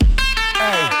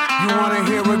You wanna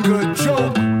hear a good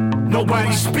joke?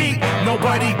 Nobody speak,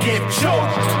 nobody get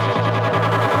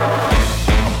choked.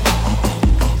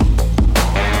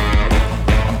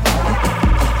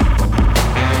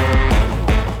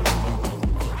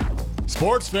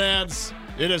 Sports fans,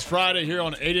 it is Friday here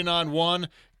on 89.1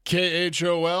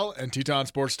 KHOL, and Teton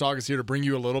Sports Talk is here to bring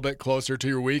you a little bit closer to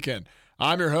your weekend.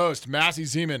 I'm your host, Massey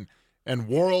Zeman, and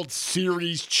World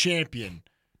Series champion,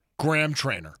 Graham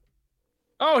Trainer.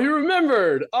 Oh, he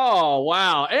remembered. Oh,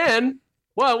 wow. And,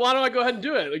 well, why don't I go ahead and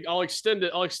do it? Like, I'll extend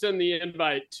the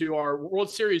invite to our World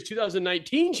Series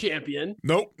 2019 champion.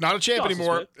 Nope, not a champ Dawson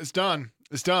anymore. Smith. It's done.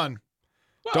 It's done.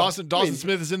 Well, Dawson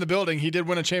Smith is in the building. He did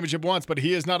win a championship once, but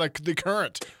he is not the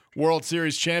current World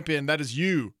Series champion. That is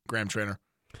you, Graham Trainer.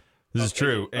 This is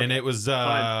true. And it was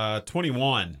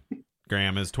 21,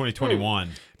 Graham. It was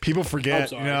 2021. People forget,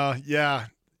 sorry.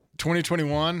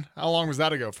 2021. How long was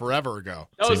that ago? Forever ago.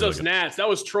 That was Seems those like Nats. That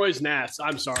was Troy's Nats.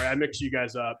 I'm sorry. I mixed you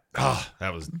guys up. Oh,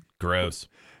 that was gross.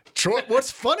 Troy. What's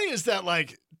funny is that,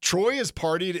 like, Troy has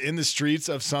partied in the streets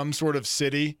of some sort of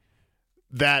city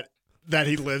that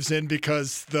he lives in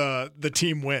because the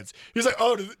team wins. He's like,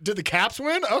 oh, did the Caps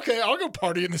win? Okay, I'll go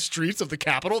party in the streets of the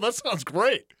capital. That sounds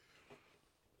great.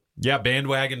 Yeah,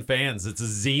 bandwagon fans. It's a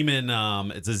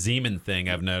Zeman thing,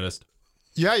 I've noticed.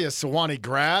 Yeah, Sewanee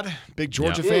grad, big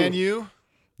Georgia fan. You,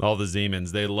 All the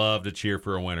Zemans, they love to cheer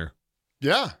for a winner.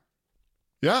 yeah.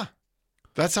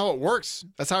 That's how it works.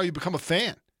 That's how you become a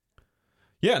fan.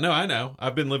 Yeah, no, I know.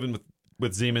 I've been living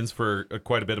with Zemans for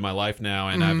quite a bit of my life now,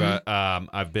 and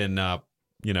I've been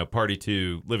party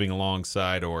to living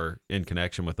alongside or in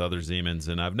connection with other Zemans,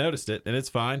 and I've noticed it, and it's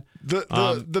fine. The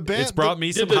band. It's brought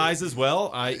me some highs as well.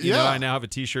 I now have a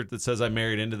T-shirt that says I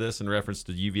married into this in reference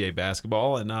to UVA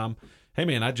basketball, and hey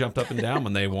man, I jumped up and down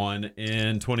when they won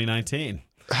in 2019.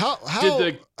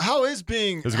 How is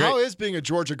being a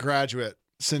Georgia graduate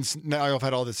since now I've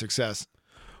had all this success?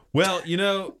 Well,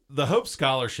 the Hope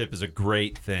Scholarship is a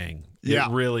great thing. Yeah.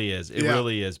 It really is. It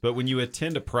really is. But when you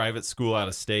attend a private school out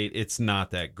of state, it's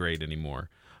not that great anymore.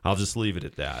 I'll just leave it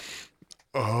at that.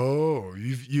 Oh,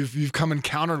 you've come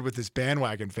encountered with this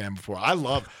bandwagon fan before. I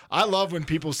love when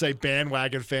people say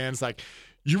bandwagon fans, like,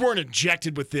 you weren't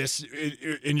injected with this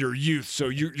in your youth, so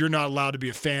you're not allowed to be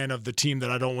a fan of the team that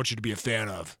I don't want you to be a fan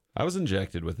of. I was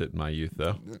injected with it in my youth,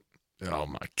 though. Oh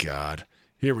my God.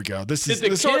 Here we go. This Did the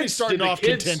is already kids- starting did the off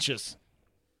kids- contentious.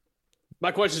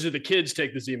 My question is, did the kids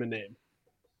take the Zeman name?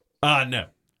 No.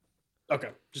 Okay,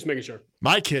 just making sure.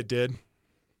 My kid did.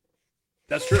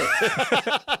 That's true.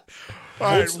 All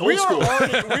right, Old we school.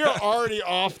 are already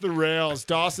off the rails.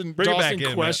 Dawson Bring it back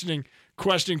in,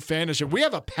 questioning fanship. We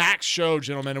have a packed show,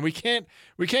 gentlemen, and we can't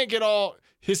get all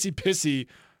hissy pissy.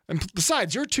 And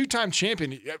besides, you're a two-time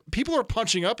champion. People are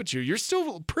punching up at you. You're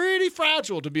still pretty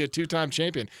fragile to be a two-time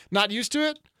champion. Not used to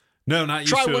it? No, not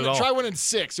used to it at all. Try winning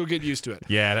 6. You'll get used to it.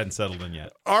 Yeah, it hadn't settled in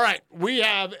yet. All right, we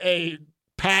have a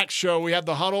packed show. We have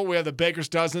the huddle, we have the Baker's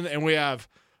Dozen, and we have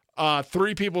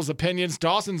three people's opinions.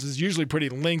 Dawson's is usually pretty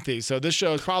lengthy, so this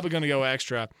show is probably going to go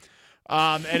extra.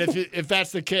 And if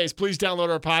that's the case, please download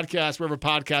our podcast wherever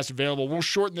podcasts are available. We'll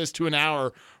shorten this to an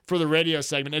hour for the radio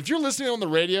segment. If you're listening on the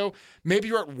radio, maybe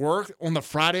you're at work on the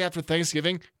Friday after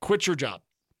Thanksgiving, quit your job.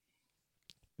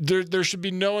 There should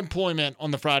be no employment on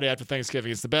the Friday after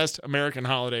Thanksgiving. It's the best American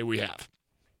holiday we have.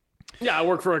 Yeah, I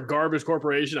work for a garbage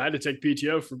corporation. I had to take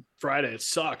PTO for Friday. It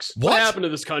sucks. What? What happened to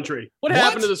this country? What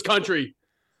happened to this country?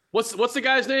 What's the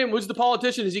guy's name? Who's the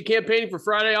politician? Is he campaigning for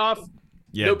Friday off?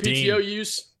 Yeah, no Dean. PTO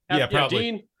use? Yeah, probably.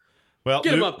 Dean? Well,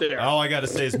 Get him up there. All I got to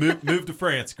say is move to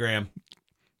France, Graham.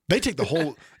 They take the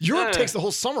whole Europe takes the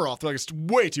whole summer off. They're like, it's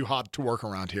way too hot to work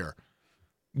around here.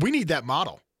 We need that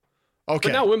model. Okay.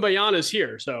 But now Wimbayana is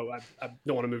here, so I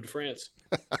don't want to move to France.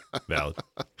 Valid.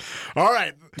 All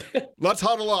right. Let's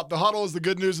huddle up. The huddle is the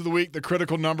good news of the week, the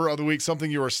critical number of the week,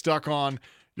 something you are stuck on,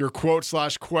 your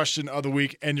quote/question of the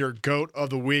week, and your GOAT of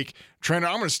the week. Trainer,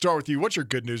 I'm going to start with you. What's your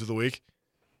good news of the week?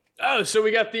 Oh, so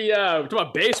we got we talked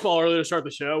about baseball earlier to start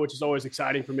the show, which is always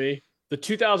exciting for me. The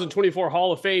 2024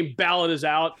 Hall of Fame ballot is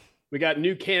out. We got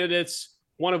new candidates,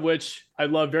 one of which I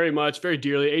love very much, very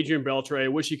dearly, Adrian Beltre.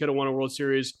 Wish he could have won a World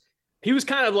Series. He was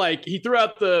kind of like, he threw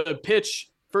out the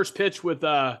first pitch with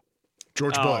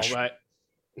George Bush. Right.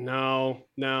 No,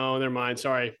 never mind.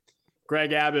 Sorry.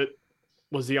 Greg Abbott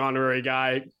was the honorary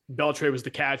guy. Beltre was the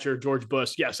catcher. George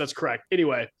Bush. Yes, that's correct.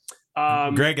 Anyway.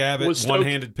 Greg Abbott,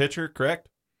 one-handed pitcher, correct?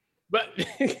 But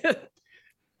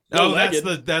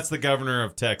that's the governor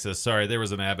of Texas. Sorry, there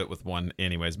was an Abbott with one.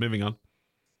 Anyways, moving on.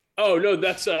 Oh, no,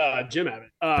 that's Jim Abbott.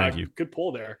 Thank you. Good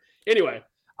pull there. Anyway,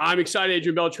 I'm excited,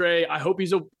 Adrian Beltre. I hope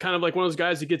he's kind of like one of those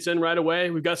guys that gets in right away.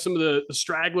 We've got some of the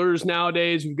stragglers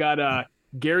nowadays. We've got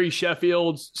Gary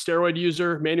Sheffield, steroid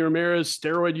user. Manny Ramirez,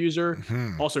 steroid user.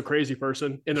 Also crazy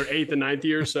person in their 8th and 9th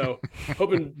year. So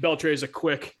hoping Beltre is a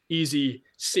quick, easy,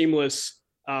 seamless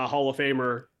Hall of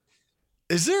Famer.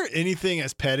 Is there anything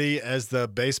as petty as the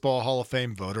Baseball Hall of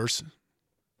Fame voters?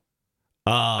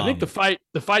 I think the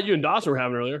fight you and Dawson were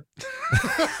having earlier.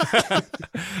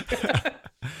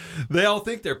 They all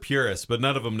think they're purists, but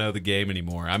none of them know the game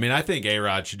anymore. I mean, I think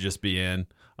A-Rod should just be in.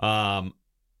 I'm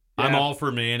all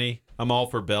for Manny. I'm all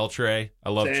for Beltre. I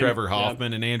love Trevor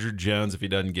Hoffman and Andrew Jones. If he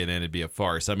doesn't get in, it'd be a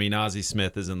farce. I mean, Ozzie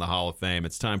Smith is in the Hall of Fame.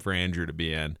 It's time for Andrew to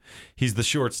be in. He's the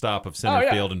shortstop of center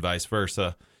field and vice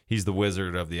versa. He's the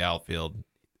wizard of the outfield.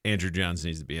 Andrew Jones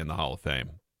needs to be in the Hall of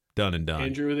Fame. Done and done.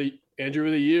 Andrew with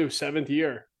a U, 7th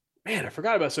year. Man, I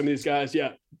forgot about some of these guys.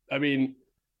 Yeah, I mean,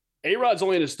 A-Rod's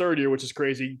only in his 3rd year, which is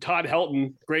crazy. Todd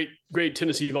Helton, great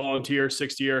Tennessee Volunteer,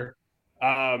 6th year.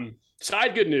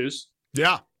 Side good news.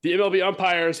 Yeah. The MLB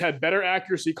umpires had better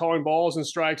accuracy calling balls and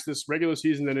strikes this regular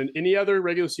season than in any other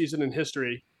regular season in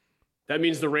history. That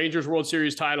means the Rangers World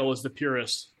Series title is the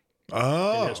purest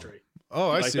in history.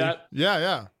 Oh, I like see. that?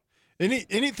 Yeah.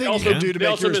 Anything also, you can do to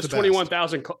make yours the best.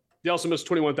 21,000. They also missed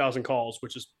 21,000 calls,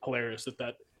 which is hilarious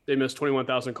that they missed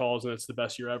 21,000 calls and it's the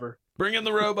best year ever. Bring in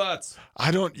the robots.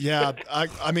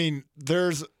 I mean,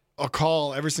 there's a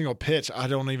call every single pitch. I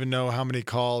don't even know how many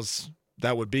calls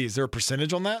that would be. Is there a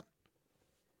percentage on that?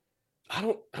 I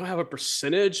don't have a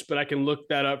percentage, but I can look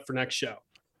that up for next show.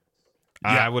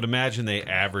 I would imagine they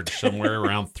average somewhere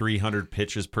around 300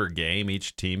 pitches per game.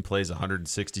 Each team plays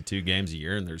 162 games a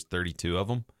year, and there's 32 of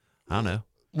them. I don't know.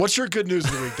 What's your good news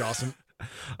of the week, Dawson?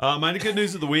 My good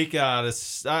news of the week, to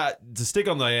stick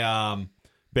on the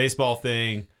baseball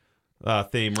theme,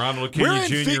 Ronald Acuna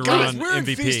Jr. run We're MVP.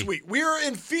 In feast week. We're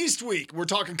in feast week. We're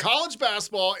talking college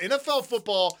basketball, NFL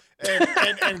football,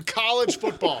 and college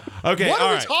football. Okay, what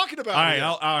are we talking about?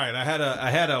 All right. I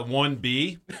had a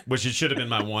 1B, which it should have been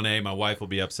my 1A. My wife will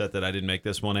be upset that I didn't make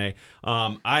this 1A.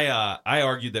 I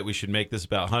argued that we should make this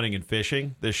about hunting and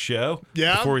fishing, this show,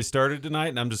 before we started tonight,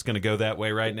 and I'm just going to go that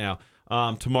way right now.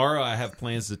 Tomorrow I have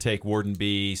plans to take Warden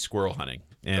B squirrel hunting,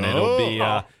 and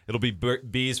it'll be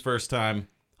B's first time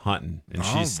hunting, and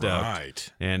she's stoked. Right.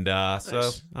 And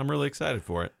so I'm really excited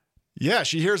for it. Yeah,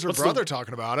 she hears her brother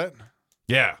talking about it.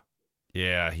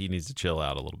 Yeah, he needs to chill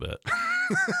out a little bit.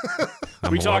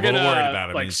 We talking worried about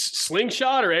him. Like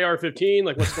slingshot or AR-15?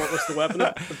 Like what's the weapon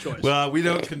of choice? Well, we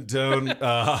don't condone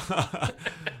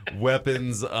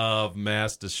weapons of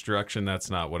mass destruction. That's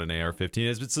not what an AR-15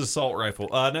 is. It's an assault rifle.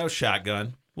 No,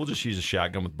 shotgun. We'll just use a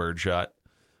shotgun with birdshot.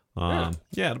 Yeah,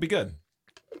 it'll be good.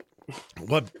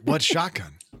 What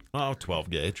shotgun? 12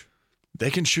 gauge. They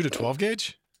can shoot a 12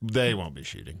 gauge? They won't be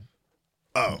shooting.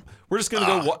 Oh. We're just going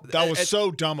to go. That was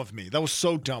so dumb of me. That was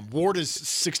so dumb. Ward is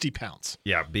 60 pounds.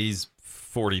 Yeah, B's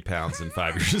 40 pounds in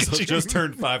 5 years. Just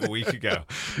turned 5 a week ago.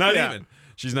 Not even.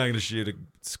 She's not going to shoot a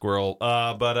squirrel.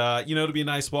 But it'll be a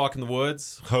nice walk in the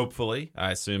woods, hopefully.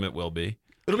 I assume it will be.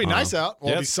 It'll be nice out.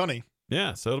 It'll be sunny.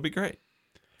 Yeah, so it'll be great.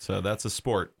 So that's a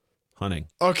sport. Hunting.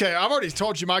 Okay, I've already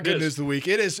told you my good news of the week.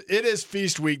 It is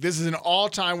feast week. This is an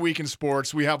all-time week in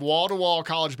sports. We have wall-to-wall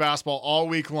college basketball all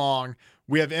week long.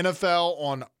 We have NFL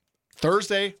on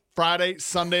Thursday, Friday,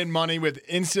 Sunday, and Monday with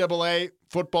NCAA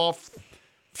football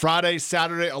Friday,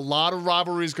 Saturday. A lot of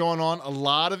rivalries going on, a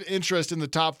lot of interest in the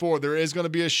top 4. There is going to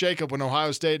be a shakeup when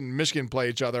Ohio State and Michigan play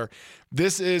each other.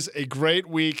 This is a great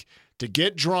week to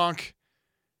get drunk,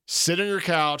 sit on your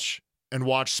couch, and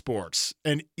watch sports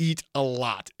and eat a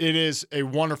lot. It is a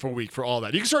wonderful week for all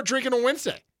that. You can start drinking on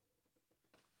Wednesday.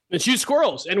 And shoot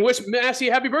squirrels and wish Massey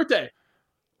a happy birthday.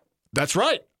 That's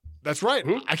right.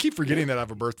 Mm-hmm. I keep forgetting that I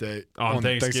have a birthday on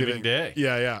Thanksgiving Day.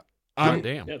 Yeah. Damn.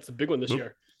 Yeah, it's a big one this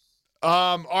year.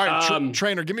 All right,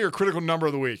 Trainer, give me your critical number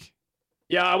of the week.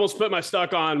 Yeah, I will split my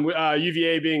stock on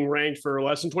UVA being ranked for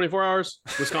less than 24 hours.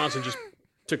 Wisconsin just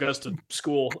took us to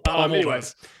school.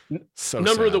 Anyways,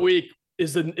 number of the week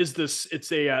is this?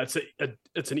 It's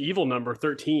an evil number,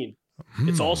 13.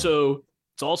 It's also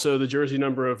the jersey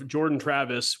number of Jordan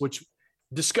Travis, which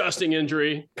disgusting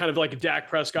injury, kind of like a Dak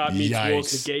Prescott meets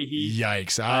Willis McGahee.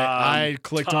 Yikes! I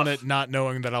clicked on it not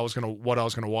knowing that what I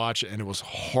was gonna watch, and it was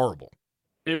horrible.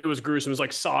 It was gruesome. It was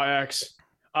like Saw X.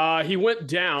 He went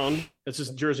down. That's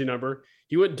his jersey number.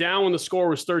 He went down when the score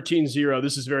was 13-0.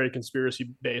 This is very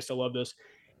conspiracy based. I love this.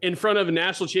 In front of a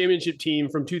national championship team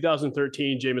from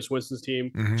 2013, Jameis Winston's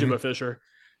team, Jimbo Fisher.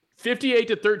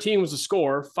 58-13 was the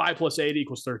score. 5 + 8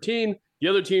 = 13. The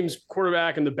other team's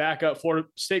quarterback and the backup Florida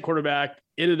State quarterback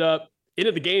ended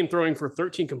the game throwing for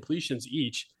 13 completions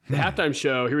each. The halftime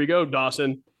show, here we go,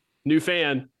 Dawson, new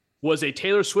fan, was a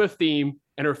Taylor Swift theme,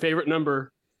 and her favorite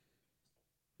number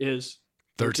is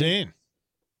 13.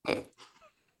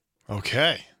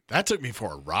 Okay. That took me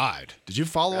for a ride. Did you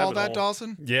follow all that,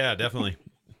 Dawson? Yeah, definitely.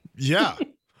 Yeah.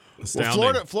 Astounding.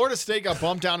 Well, Florida State got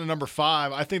bumped down to number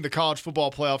 5. I think the College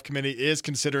Football Playoff Committee is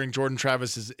considering Jordan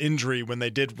Travis's injury when they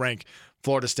did rank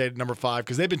Florida State at number 5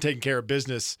 because they've been taking care of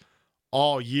business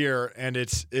all year, and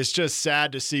it's just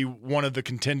sad to see one of the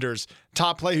contenders,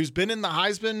 top play, who's been in the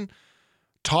Heisman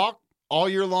talk all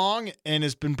year long and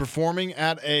has been performing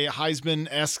at a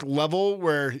Heisman-esque level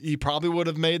where he probably would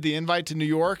have made the invite to New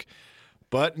York,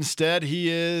 but instead he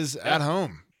is at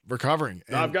home recovering.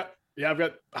 And I've got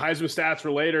Heisman stats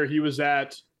for later. He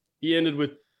ended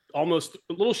with almost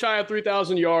a little shy of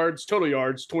 3,000 yards, total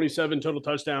yards, 27 total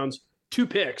touchdowns, 2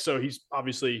 picks. So he's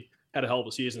obviously had a hell of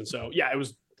a season. So yeah, it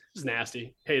was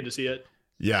nasty. Hated to see it.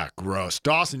 Yeah, gross.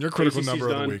 Dawson, your critical ACC's number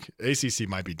of the done. week. ACC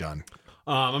might be done.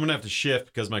 I'm going to have to shift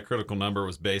because my critical number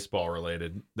was baseball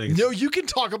related. No, you can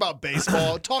talk about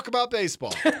baseball. Talk about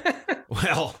baseball.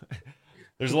 Well,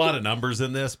 there's a lot of numbers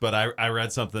in this, but I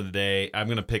read something today. I'm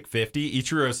going to pick 50.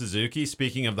 Ichiro Suzuki,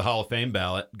 speaking of the Hall of Fame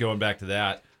ballot, going back to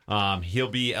that, he'll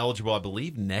be eligible, I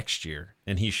believe, next year,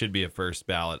 and he should be a first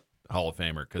ballot Hall of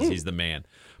Famer because he's the man.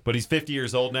 But he's 50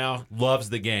 years old now, loves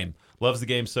the game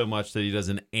so much that he does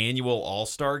an annual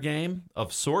all-star game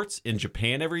of sorts in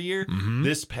Japan every year.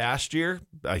 This past year,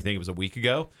 I think it was a week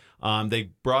ago,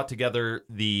 they brought together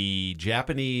the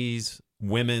Japanese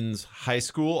women's high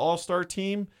school all-star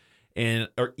team, and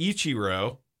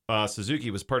Ichiro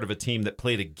Suzuki was part of a team that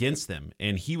played against them,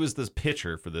 and he was the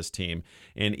pitcher for this team.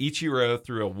 And Ichiro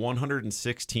threw a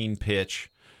 116-pitch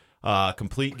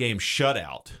complete game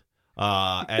shutout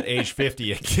at age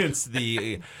 50 against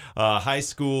the high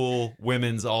school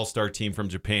women's all-star team from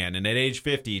Japan. And at age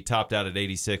 50, he topped out at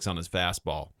 86 on his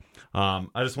fastball.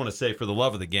 I just want to say, for the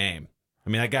love of the game, I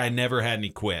mean, that guy never had any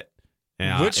quit.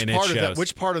 Which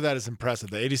part of that is impressive?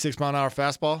 The 86-mile-an-hour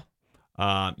fastball?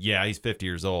 Yeah, he's 50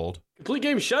 years old. Complete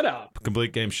game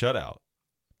shutout.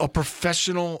 A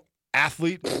professional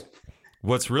athlete?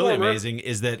 What's really amazing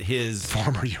is that his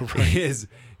Farmer, you're right.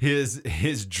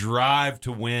 his drive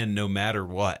to win no matter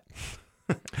what.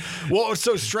 Well, it's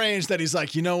so strange that he's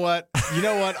like, you know what?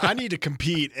 I need to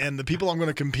compete, and the people I'm going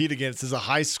to compete against is a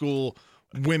high school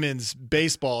women's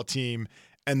baseball team,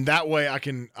 and that way I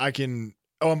can.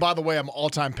 Oh, and by the way, I'm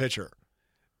all-time pitcher.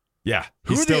 Yeah,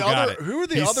 Who are the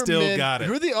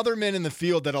other men in the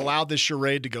field that allowed this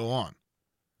charade to go on?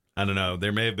 I don't know.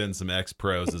 There may have been some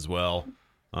ex-pros as well,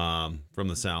 from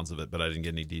the sounds of it, but I didn't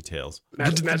get any details.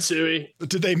 Matsui.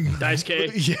 Did they Dice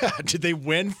K? Yeah. Did they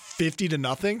win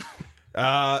 50-0?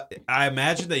 I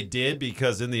imagine they did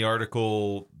because in the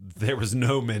article there was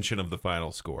no mention of the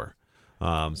final score.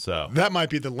 So that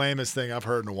might be the lamest thing I've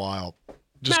heard in a while.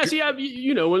 Massey,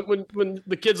 when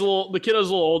the kid is a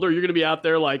little older, you're going to be out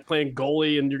there like playing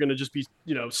goalie, and you're going to just be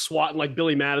swatting like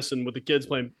Billy Madison with the kids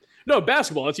playing. No,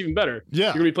 basketball. That's even better. Yeah,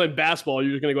 you're going to be playing basketball.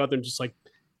 You're just going to go out there and just like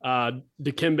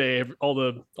Dikembe all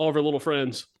of our little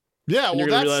friends. Yeah, well,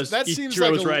 that seems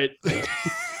like was right.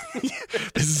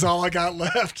 This is all I got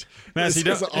left. Massey,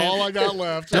 this is all I got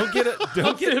left. Don't get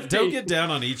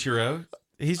down on Ichiro.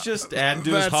 He's just adding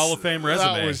to his Hall of Fame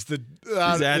resume. He's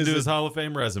adding to his Hall of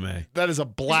Fame resume. That is a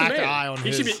black eye on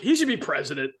his. He should be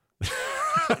president.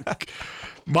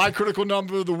 My critical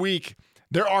number of the week.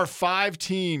 There are 5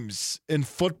 teams in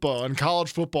football, in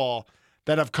college football,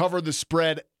 that have covered the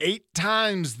spread 8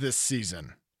 times this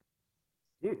season.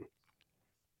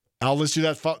 I'll list you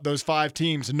those 5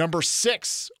 teams. Number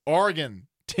 6, Oregon,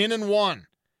 10-1.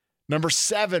 Number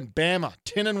 7, Bama,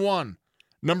 10-1.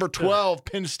 Number 12,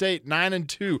 Penn State,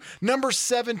 9-2. Number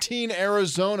 17,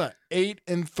 Arizona,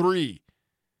 8-3.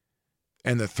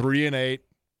 And the 3-8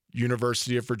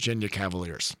 University of Virginia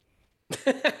Cavaliers.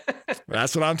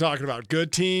 That's what I'm talking about.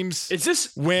 Good teams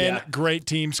win, great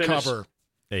teams cover.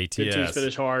 ATS. Good teams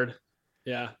finish hard.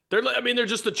 Yeah. They're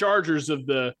just the Chargers of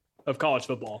college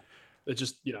football. It's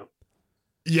just, yeah,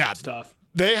 it's tough.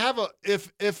 They have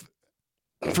if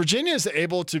Virginia is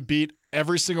able to beat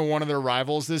every single one of their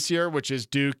rivals this year, which is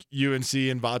Duke, UNC,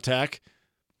 and Va-Tech,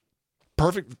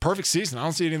 perfect season. I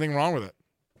don't see anything wrong with it.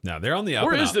 No, they're on the up.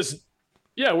 Where is this?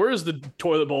 Yeah, where is the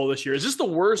toilet bowl this year? Is this the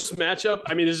worst matchup?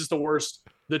 I mean, is this the worst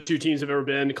the 2 teams have ever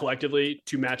been collectively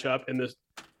to match up in this?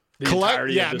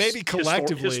 Maybe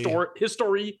collectively.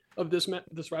 History of this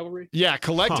rivalry. Yeah,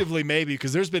 collectively maybe,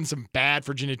 because there's been some bad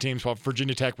Virginia teams while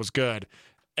Virginia Tech was good,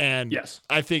 and yes,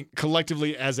 I think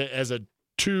collectively as a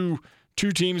two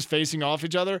teams facing off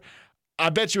each other, I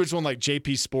bet you it's on like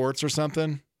JP Sports or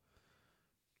something.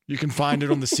 You can find it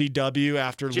on the CW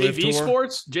after Live Tour.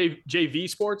 Sports? JV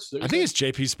Sports? I think it's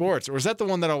JP Sports. Or is that the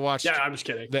one that I watched? Yeah, I'm just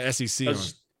kidding. The SEC on.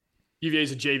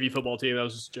 UVA's a JV football team. That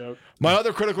was just a joke. My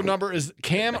other critical number is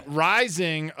Cam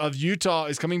Rising of Utah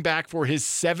is coming back for his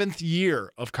 7th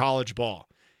year of college ball.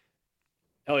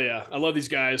 Hell yeah. I love these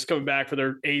guys coming back for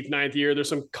their 8th, 9th year. There's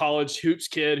some college hoops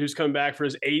kid who's coming back for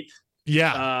his 8th.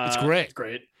 Yeah, it's great. It's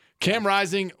great. Cam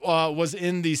Rising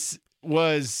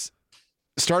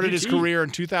started his UT. career in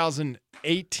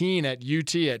 2018 at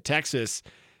UT at Texas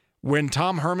when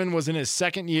Tom Herman was in his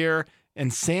 2nd year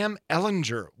and Sam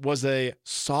Ellinger was a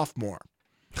sophomore.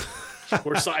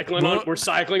 We're cycling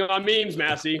on memes,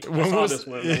 Massey. I saw this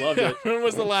one. I loved it. When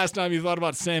was the last time you thought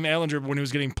about Sam Ellinger when he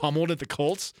was getting pummeled at the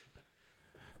Colts?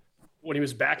 When he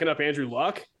was backing up Andrew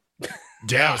Luck.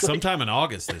 Yeah, sometime in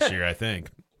August this year, I think.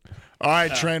 All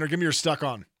right, trainer, give me your stuck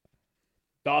on.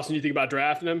 Dawson, you think about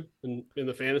drafting him in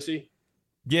the fantasy?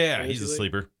 Yeah, he's a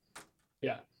sleeper.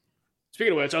 Yeah.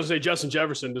 Speaking of which, I was going to say Justin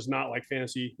Jefferson does not like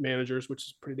fantasy managers, which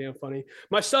is pretty damn funny.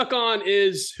 My stuck on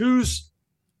is who's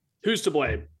to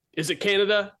blame? Is it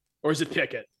Canada or is it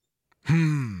Pickett?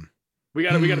 We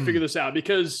got to figure this out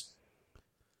because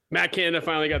Matt Canada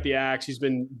finally got the axe. He's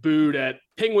been booed at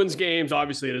Penguins games,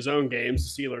 obviously at his own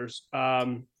games, the Steelers.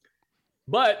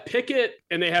 But Pickett,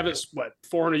 and they haven't,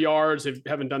 400 yards. They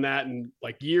haven't done that in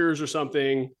like years or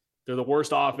something. They're the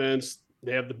worst offense.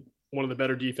 They have one of the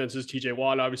better defenses. TJ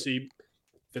Watt, obviously,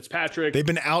 Fitzpatrick. They've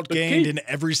been outgained in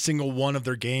every single one of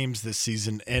their games this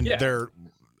season, and they're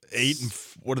 8 and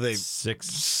what are they?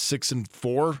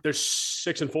 6-4. They're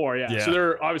 6-4. Yeah. So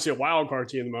they're obviously a wild card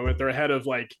team at the moment. They're ahead of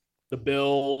like the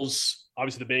Bills,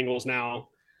 obviously the Bengals now.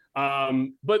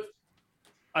 But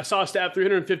I saw a stat: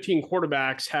 315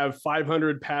 quarterbacks have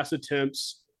 500 pass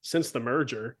attempts since the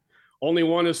merger. Only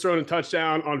one has thrown a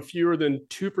touchdown on fewer than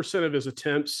 2% of his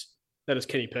attempts. That is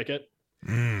Kenny Pickett.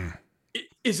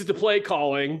 Is it the play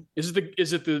calling? Is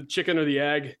it the chicken or the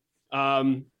egg?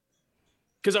 Because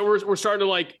we're starting to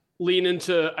like lean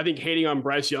into, I think, hating on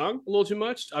Bryce Young a little too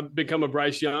much. I've become a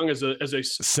Bryce Young as a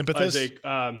sympathist.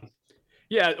 On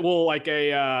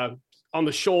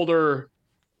the shoulder,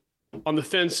 on the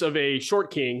fence of a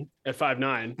short king at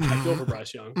 5'9". I feel for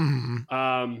Bryce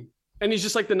Young. And he's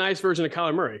just like the nice version of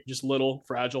Kyler Murray, just little,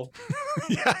 fragile.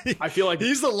 I feel like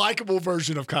he's the likable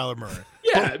version of Kyler Murray.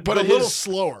 Yeah, but a little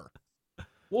slower. A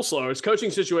little slower. His coaching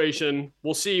situation,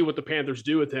 we'll see what the Panthers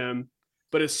do with him.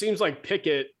 But it seems like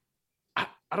Pickett, I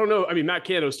don't know. I mean, Matt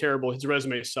Canada was terrible. His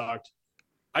resume sucked.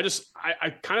 I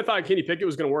kind of thought Kenny Pickett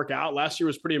was going to work out. Last year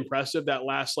was pretty impressive. That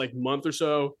last like month or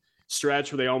so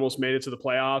stretch where they almost made it to the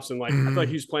playoffs, and like I feel like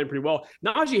he was playing pretty well.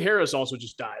 Najee Harris also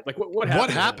just died. Like what happened? What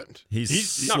happened?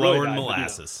 He's slower than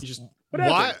molasses. He just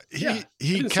why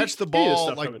he catch the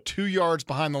ball like 2 yards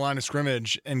behind the line of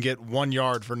scrimmage and get 1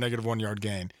 yard for -1 yard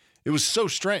gain. It was so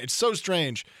strange. It's so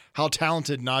strange how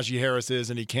talented Najee Harris is,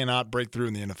 and he cannot break through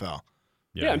in the NFL.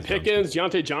 Yeah, and Pickens,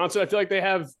 Deontay Johnson. I feel like they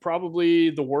have probably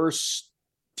the worst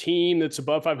team that's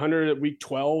above 500 at week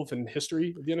 12 in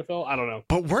history of the NFL. I don't know.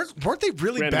 But weren't they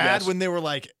really bad when they were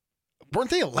like,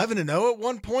 weren't they 11-0 at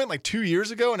one point, like 2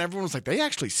 years ago? And everyone was like, they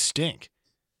actually stink.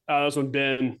 That was when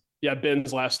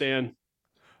Ben's last stand.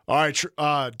 All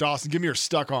right, Dawson, give me your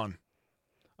stuck on.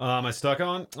 Am I stuck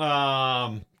on?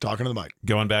 Talking to the mic.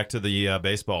 Going back to the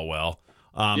baseball well.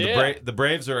 The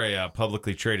Braves are a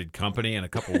publicly traded company, and a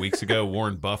couple weeks ago,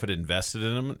 Warren Buffett invested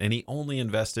in them, and he only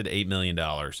invested $8 million.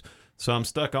 So I'm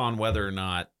stuck on whether or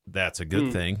not that's a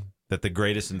good thing, that the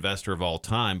greatest investor of all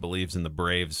time believes in the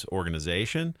Braves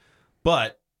organization,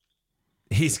 but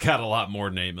he's got a lot more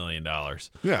than $8 million.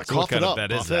 Yeah, so what kind of bet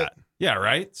Buffett. is that? Yeah,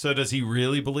 right? So does he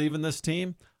really believe in this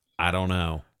team? I don't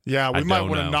know. Yeah, we might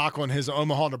want to knock on his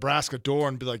Omaha, Nebraska door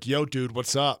and be like, yo, dude,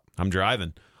 what's up? I'm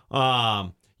driving.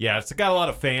 It's got a lot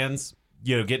of fans,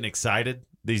 getting excited.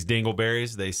 These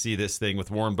dingleberries, they see this thing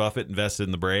with Warren Buffett invested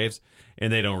in the Braves,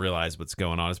 and they don't realize what's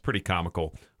going on. It's pretty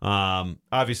comical.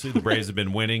 Obviously, the Braves have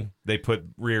been winning. They put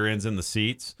rear ends in the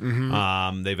seats.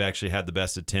 They've actually had the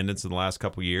best attendance in the last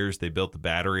couple of years. They built the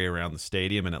Battery around the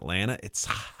stadium in Atlanta. It's a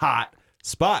hot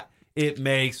spot. It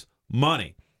makes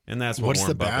money, and that's what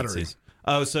Warren Buffett sees.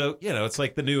 Oh, so, it's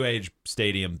like the new age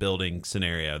stadium building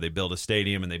scenario. They build a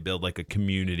stadium, and they build like a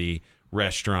community,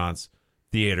 restaurants,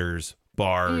 theaters,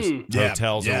 bars,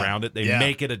 hotels around it. They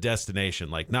make it a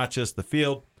destination, like not just the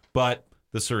field, but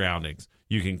the surroundings.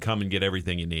 You can come and get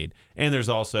everything you need. And there's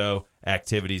also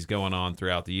activities going on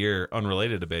throughout the year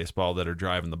unrelated to baseball that are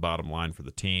driving the bottom line for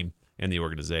the team and the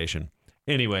organization.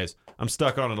 Anyways, I'm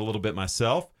stuck on it a little bit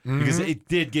myself because it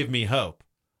did give me hope.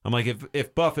 I'm like,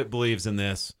 if Buffett believes in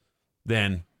this,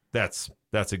 then that's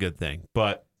a good thing.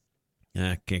 But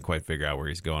I can't quite figure out where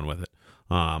he's going with it.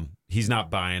 He's not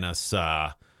buying us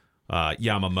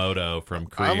Yamamoto from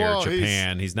Korea or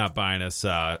Japan. He's not buying us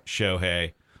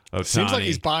Shohei. Ohtani. Seems like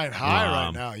he's buying high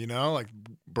right now. You know, like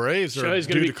Braves are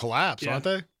due to collapse, aren't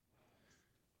they?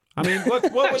 I mean, what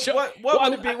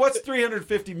would it be? What's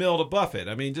 $350 million to Buffett?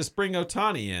 I mean, just bring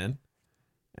Ohtani in,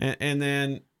 and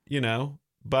then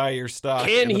buy your stock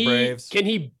in the Braves. Can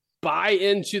he buy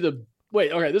into the?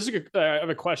 Wait, okay. This is I have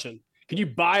a question. Can you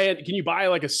buy it? Can you buy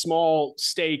like a small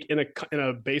stake in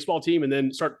a baseball team and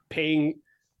then start paying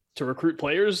to recruit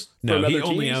players? No, he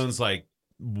only owns like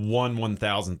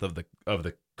 1/1000th of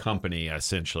the company,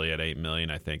 essentially, at $8 million,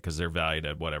 I think, because they're valued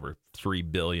at whatever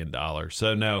 $3 billion.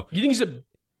 So no, you think he's a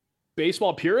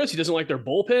baseball purist? He doesn't like their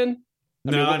bullpen?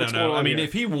 No. I mean,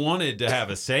 if he wanted to have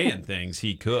a say in things,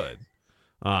 he could.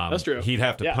 That's true. He'd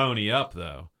have to pony up,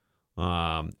 though.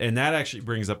 And that actually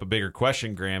brings up a bigger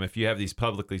question, Graham. If you have these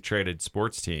publicly traded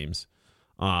sports teams,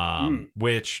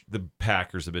 which the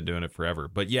Packers have been doing it forever.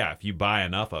 But yeah, if you buy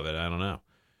enough of it, I don't know.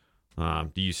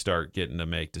 Do you start getting to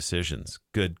make decisions?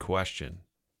 Good question.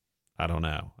 I don't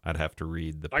know. I'd have to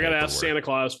read the paperwork. I got to ask Santa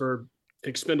Claus for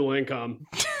expendable income.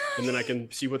 And then I can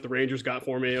see what the Rangers got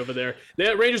for me over there.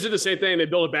 The Rangers did the same thing. They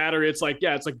built a battery. It's like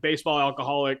baseball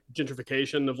alcoholic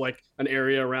gentrification of like an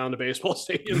area around a baseball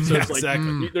stadium. So it's like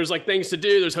exactly. There's like things to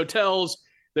do. There's hotels.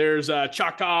 There's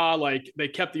Choctaw. Like they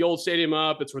kept the old stadium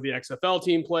up. It's where the XFL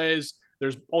team plays.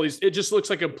 There's all these. It just looks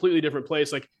like a completely different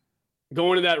place. Like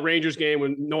going to that Rangers game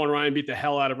when Nolan Ryan beat the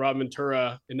hell out of Rob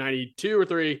Ventura in '92 or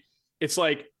 '93. It's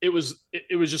like it was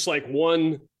just like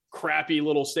one crappy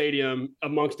little stadium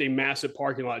amongst a massive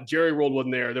parking lot. Jerry World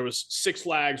wasn't there. There was Six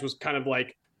Flags was kind of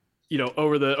like,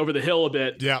 over the hill a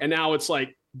bit. Yeah. And now it's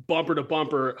like bumper to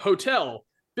bumper hotel,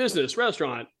 business,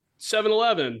 restaurant,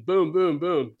 7-Eleven, boom, boom,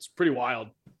 boom. It's pretty wild.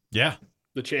 Yeah.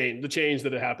 The change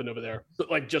that had happened over there.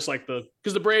 But like, just like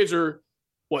because the Braves are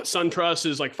SunTrust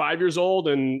is like 5 years old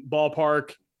and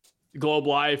Ballpark Globe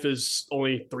Life is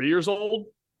only 3 years old.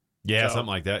 Yeah. So, something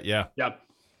like that. Yeah. Yeah.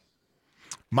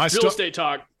 My real estate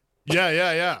talk.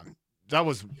 Yeah. That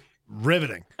was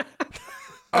riveting.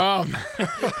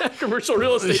 Commercial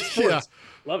real estate sports. Yeah.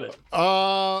 Love it.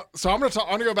 So I'm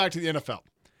gonna go back to the NFL.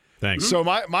 Thanks. So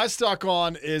my stuck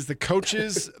on is the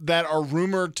coaches that are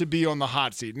rumored to be on the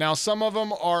hot seat. Now, some of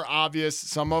them are obvious,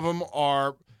 some of them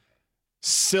are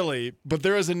silly, but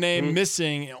there is a name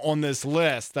missing on this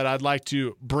list that I'd like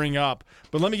to bring up.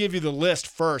 But let me give you the list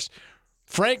first.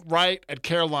 Frank Reich at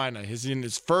Carolina. He's in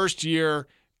his first year.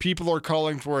 People are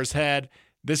calling for his head.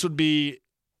 This would be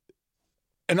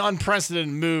an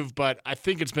unprecedented move, but I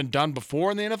think it's been done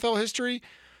before in the NFL history.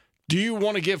 Do you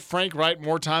want to give Frank Reich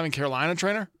more time in Carolina,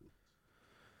 trainer?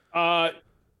 Yeah.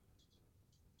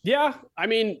 I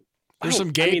mean, there's some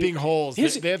gaping holes. They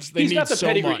need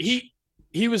so much.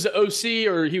 He was the OC,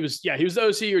 or he was the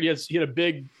OC, or he had a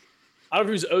big. I don't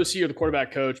know if he was the OC or the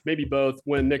quarterback coach, maybe both.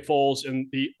 When Nick Foles and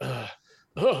the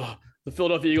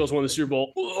Philadelphia Eagles won the Super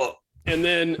Bowl. And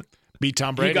then beat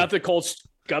Tom Brady. He got the Colts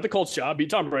job, beat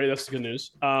Tom Brady. That's the good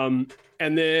news. And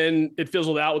then it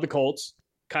fizzled out with the Colts,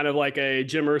 kind of like a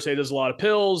Jim Irsay does a lot of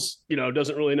pills,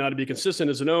 doesn't really know how to be consistent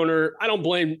as an owner. I don't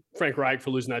blame Frank Reich for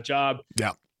losing that job.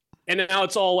 Yeah. And now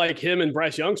it's all like him and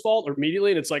Bryce Young's fault immediately.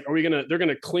 And it's like, they're going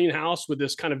to clean house with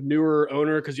this kind of newer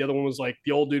owner. Cause the other one was like,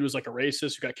 the old dude was like a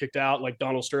racist who got kicked out, like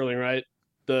Donald Sterling, right?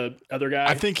 The other guy.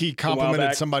 I think he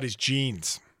complimented somebody's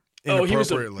genes. Oh, he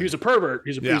was a pervert.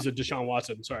 He's a Deshaun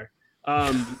Watson. Sorry.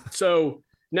 So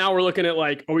now we're looking at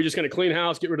like, are we just going to clean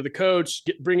house, get rid of the coach,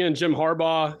 bring in Jim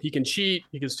Harbaugh? He can cheat.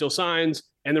 He can steal signs.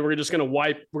 And then we're just going to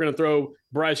we're going to throw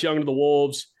Bryce Young to the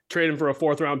Wolves, trade him for a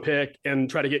 4th round pick and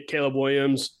try to get Caleb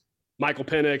Williams, Michael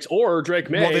Penix, or Drake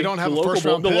May. Well, they don't have a first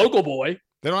round pick. The local boy.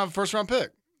 They don't have a first round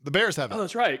pick. The Bears have it. Oh,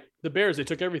 that's right. The Bears, they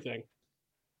took everything.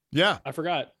 Yeah. I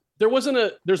forgot. There's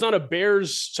not a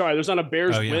Bears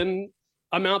win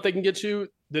amount they can get to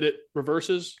that it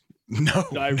reverses. No,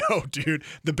 dude.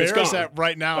 The Bears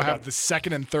right now have the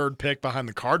 2nd and 3rd pick behind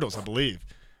the Cardinals, I believe.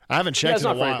 I haven't checked in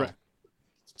a while.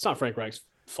 It's not Frank Reich's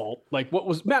fault. Like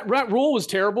Matt Rule was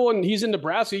terrible, and he's in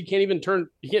Nebraska. He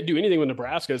can't do anything with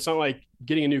Nebraska. It's not like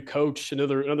getting a new coach,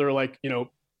 another like,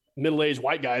 middle-aged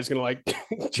white guy is going to like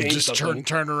change just something.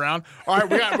 turn around. All right,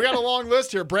 we got a long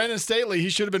list here. Brandon Staley, he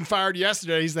should have been fired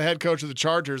yesterday. He's the head coach of the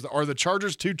Chargers. Are the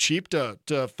Chargers too cheap to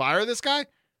fire this guy?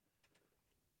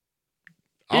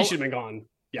 He should have been gone.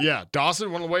 Yeah. Dawson,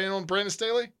 want to weigh in on Brandon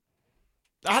Staley?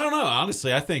 I don't know.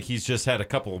 Honestly, I think he's just had a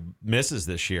couple misses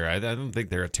this year. I don't think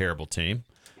they're a terrible team.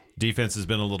 Defense has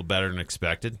been a little better than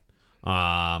expected.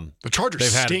 The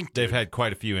Chargers stink. They've had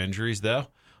quite a few injuries, though.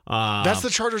 That's the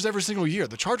Chargers every single year.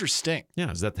 The Chargers stink. Yeah,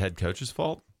 is that the head coach's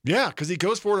fault? Yeah, because he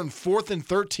goes for it on 4th and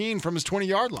 13 from his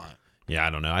 20-yard line. Yeah, I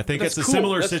don't know. I think it's a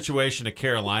similar situation to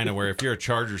Carolina, where if you're a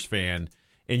Chargers fan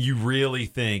and you really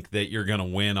think that you're going to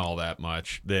win all that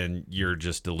much, then you're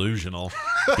just delusional.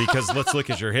 Because let's look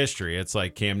at your history. It's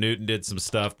like Cam Newton did some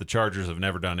stuff. The Chargers have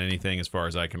never done anything as far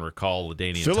as I can recall.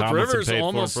 LaDainian Phillip Tomlinson Rivers paid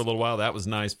almost for a little while. That was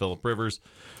nice. Phillip Rivers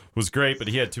was great, but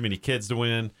he had too many kids to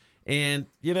win. And,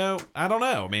 I don't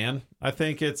know, man. I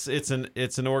think it's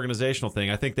an organizational thing.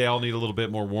 I think they all need a little bit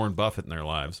more Warren Buffett in their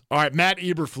lives. All right, Matt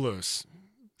Eberflus,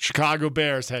 Chicago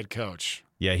Bears head coach.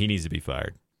 Yeah, he needs to be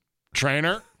fired.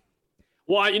 Trainer?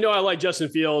 Well, I like Justin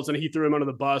Fields, and he threw him under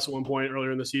the bus at one point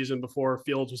earlier in the season before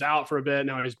Fields was out for a bit.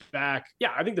 Now he's back. Yeah,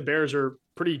 I think the Bears are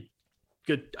pretty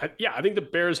good. I think the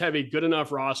Bears have a good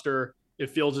enough roster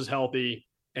if Fields is healthy,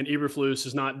 and Eberflus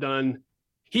is not done.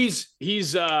 He's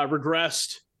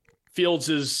regressed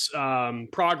Fields'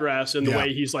 progress in the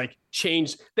way he's like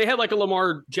changed. They had like a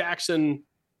Lamar Jackson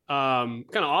kind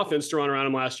of offense to run around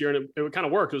him last year, and it kind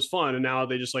of worked. It was fun, and now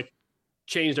they just like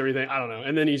changed everything. I don't know.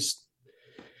 And then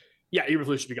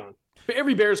Eberflus should be gone. But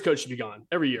every Bears coach should be gone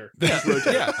every year.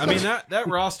 Yeah, I mean that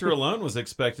roster alone was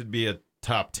expected to be a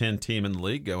top 10 team in the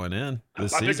league going in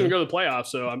this season. I picked them to go to the playoffs,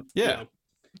 so I'm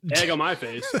egg on my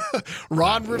face.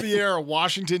 Ron Riviera,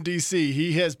 Washington D.C.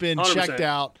 He has been 100%. checked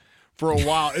out for a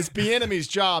while. It's Bieniemy's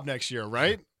job next year,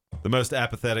 right? The most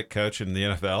apathetic coach in the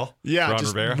NFL. Yeah, Ron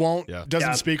just Rivera.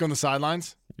 doesn't speak on the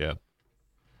sidelines. Yeah.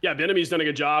 Yeah, Bieniemy's done a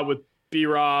good job with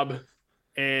B-Rob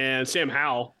and Sam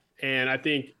Howell, and I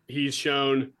think he's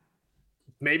shown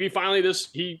maybe finally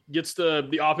he gets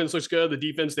the offense looks good. The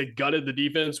defense, they gutted the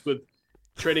defense with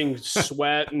trading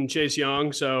Sweat and Chase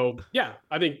Young. So yeah,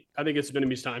 I think it's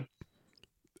Bieniemy's time.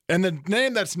 And the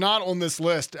name that's not on this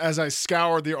list, as I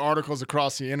scoured the articles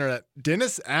across the internet,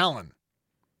 Dennis Allen,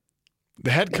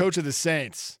 the head coach of the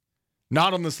Saints,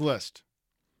 not on this list.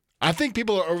 I think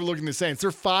people are overlooking the Saints.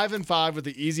 They're 5-5 with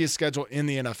the easiest schedule in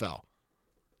the NFL.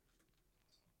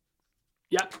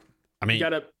 Yeah, I mean,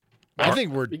 I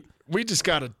think we just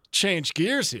got to change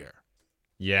gears here.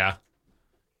 Yeah.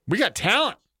 We got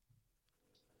talent.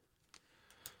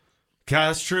 God,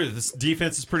 that's true. This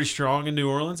defense is pretty strong in New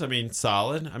Orleans. I mean,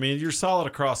 solid. I mean, you're solid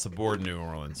across the board in New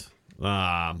Orleans.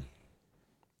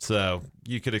 So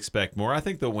you could expect more. I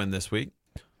think they'll win this week.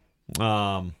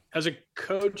 Has a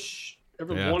coach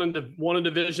ever won a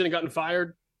division and gotten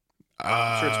fired?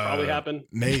 I'm sure it's probably happened.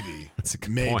 Maybe. That's a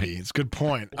good point. It's a good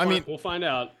point. We'll find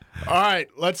out. All right,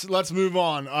 let's move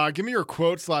on. Give me your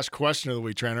quote/question of the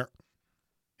week, Trainer.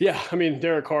 Yeah, I mean,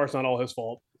 Derek Carr's not all his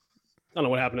fault. I don't know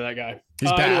what happened to that guy.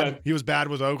 He's bad. Anyway. He was bad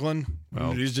with Oakland.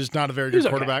 Well, he's just not a very good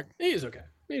quarterback. He's okay.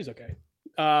 He's kind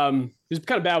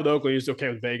of bad with Oakland. He's okay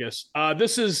with Vegas.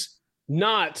 This is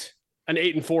not an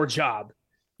 8-4 job.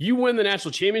 You win the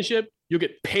national championship, you'll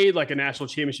get paid like a national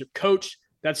championship coach.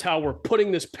 That's how we're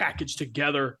putting this package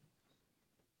together.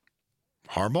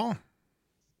 Harbaugh?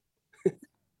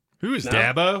 Who is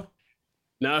Dabo?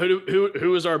 No,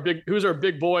 who is our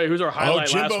big boy? Who's our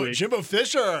highlight last week? Jimbo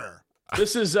Fisher.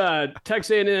 This is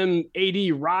Texas A&M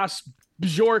AD Ross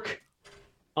Bjork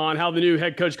on how the new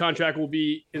head coach contract will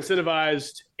be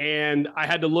incentivized. And I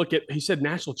had to look at, he said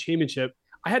national championship.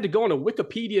 I had to go on to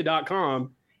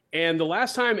wikipedia.com. And the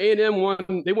last time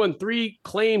A&M they won 3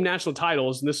 claimed national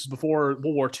titles. And this is before World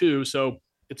War II. So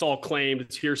it's all claimed.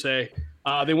 It's hearsay.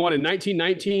 They won in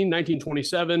 1919,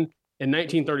 1927, and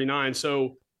 1939.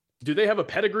 So do they have a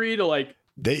pedigree to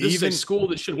this is a school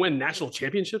that should win national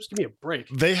championships? Give me a break.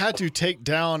 They had to take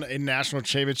down a national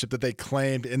championship that they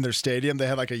claimed in their stadium. They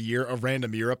had like a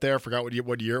random year up there. I forgot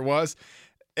what year it was.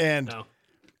 And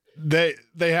they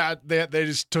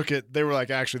just took it. They were like,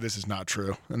 actually, this is not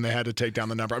true. And they had to take down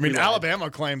the number. I mean, Alabama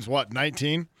claims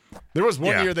 19? There was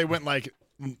one year they went 8-2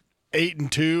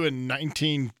 in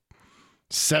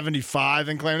 1975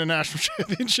 and claimed a national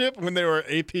championship when they were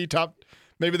AP top.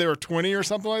 Maybe they were 20 or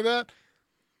something like that.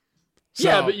 So,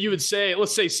 yeah, but you would say,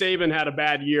 let's say Saban had a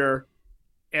bad year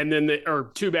and then or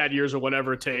 2 bad years or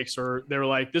whatever it takes, or they were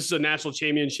like, this is a national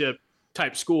championship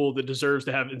type school that deserves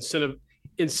to have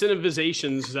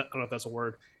incentivizations. I don't know if that's a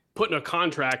word, put in a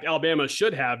contract. Alabama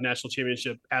should have national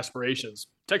championship aspirations.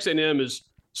 Texas A&M is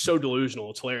so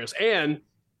delusional. It's hilarious. And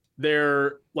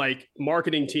their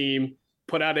marketing team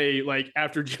put out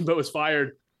after Jimbo was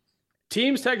fired,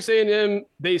 teams Texas A&M,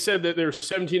 they said that they're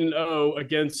 17-0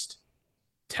 against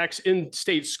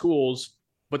in-state schools,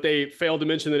 but they failed to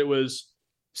mention that it was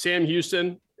Sam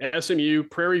Houston, SMU,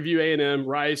 Prairie View A&M,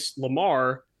 Rice,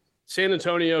 Lamar, San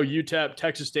Antonio, UTEP,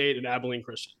 Texas State, and Abilene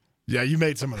Christian. Yeah, you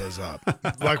made some of those up.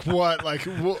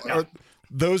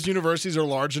 Those universities are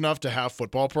large enough to have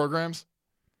football programs?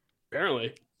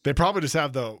 Apparently. They probably just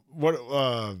have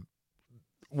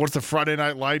what's the Friday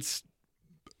Night Lights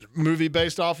movie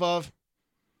based off of?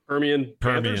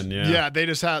 Permian, yeah. Yeah, they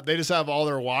just have all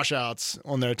their washouts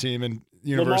on their team, and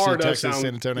University Lamar of does Texas,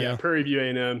 San Antonio. Yeah, Prairie View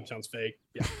A&M sounds fake.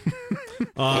 Yeah.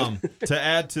 To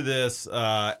add to this,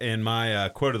 in my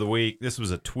quote of the week, this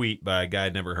was a tweet by a guy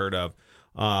I'd never heard of,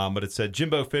 but it said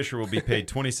Jimbo Fisher will be paid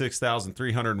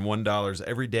 $26,301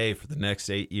 every day for the next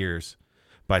 8 years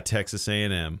by Texas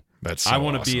A&M. That's so I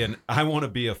want to awesome. I want to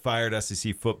be a fired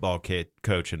SEC football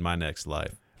coach in my next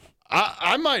life.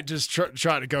 I might just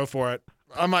try to go for it.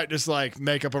 I might just like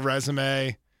make up a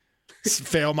resume,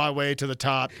 fail my way to the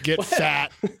top, get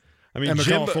fat, I mean, and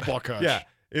become Jimbo, a football coach. Yeah,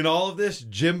 in all of this,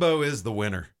 Jimbo is the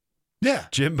winner. Yeah.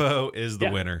 Jimbo is the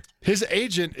winner. His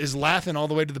agent is laughing all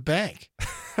the way to the bank.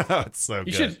 It's so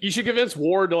good. You should convince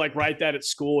Ward to like write that at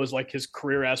school as like his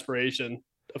career aspiration.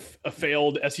 A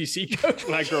failed SEC coach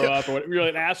when I grow up, or you're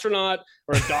like an astronaut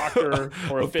or a doctor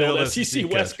or a failed SEC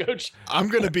West coach. I'm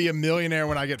going to be a millionaire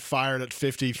when I get fired at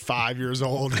 55 years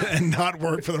old and not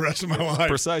work for the rest of my life.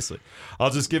 Precisely. I'll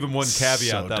just give him one caveat.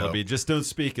 So That'll dope. be just don't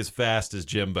speak as fast as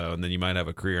Jimbo, and then you might have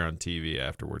a career on TV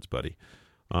afterwards, buddy.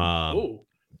 Yeah.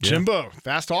 Jimbo,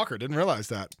 fast talker. Didn't realize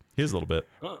that. He is a little bit.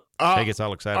 He gets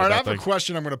all excited All right, I about have things. a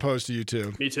question I'm going to pose to you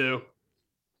two. Me too.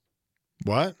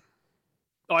 What?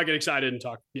 Oh, I get excited and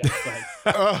talk. Yeah,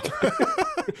 go ahead.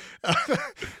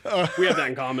 We have that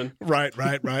in common. Right.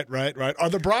 Are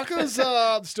the Broncos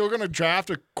still going to draft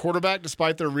a quarterback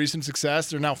despite their recent success?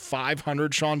 They're now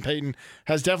 500. Sean Payton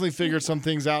has definitely figured some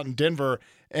things out in Denver.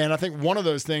 And I think one of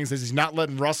those things is he's not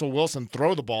letting Russell Wilson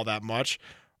throw the ball that much.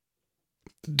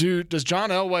 Does John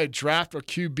Elway draft a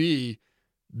QB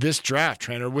this draft,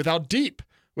 trainer, with how deep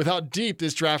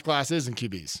this draft class is in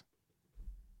QBs?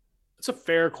 That's a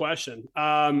fair question.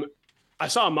 I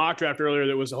saw a mock draft earlier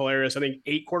that was hilarious. I think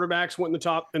 8 quarterbacks went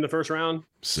in the first round.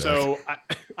 Sick. So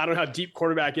I don't know how deep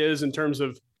quarterback is in terms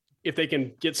of if they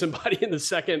can get somebody in the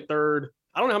second, third.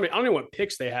 I don't know what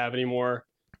picks they have anymore.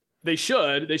 They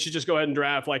should just go ahead and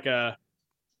draft like a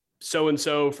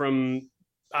so-and-so from,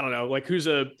 I don't know, like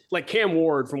like Cam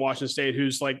Ward from Washington State,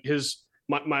 who's like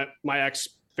my ex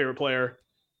favorite player.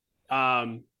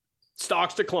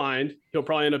 Stocks declined. He'll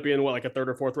probably end up being like a 3rd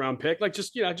or 4th round pick. Like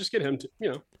just get him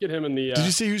in the. Did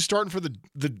you see who's starting for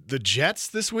the Jets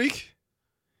this week?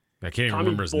 I can't even Tommy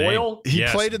remember his Boyle? name. He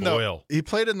Yes, played in Boyle. he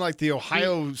played in like the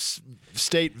Ohio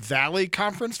State Valley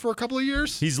Conference for a couple of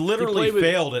years. He's literally played with-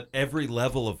 failed at every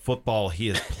level of football he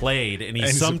has played, and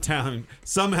he's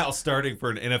somehow starting for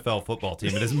an NFL football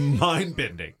team. It is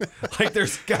mind-bending. Like,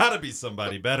 there's got to be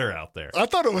somebody better out there. I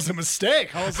thought it was a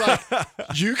mistake. I was like,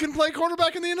 you can play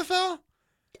quarterback in the NFL?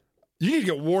 You need to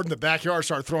get Ward in the backyard,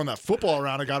 start throwing that football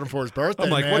around I got him for his birthday. I'm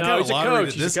like, man. what kind of he's a lottery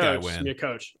coach. did this He's a guy coach. win? He's a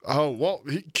coach. Oh, well,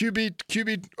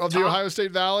 QB of the Ohio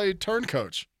State Valley turn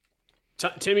coach.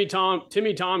 Timmy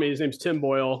Tommy, his name's Tim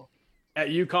Boyle. At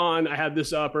UConn, I had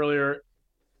this up earlier.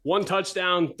 1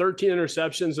 touchdown, 13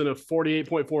 interceptions, and a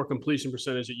 48.4 completion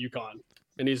percentage at UConn.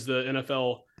 And he's the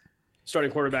NFL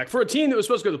starting quarterback for a team that was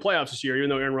supposed to go to the playoffs this year, even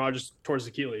though Aaron Rodgers tore his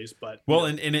Achilles. But well,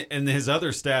 and his other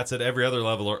stats at every other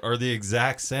level are the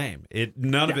exact same.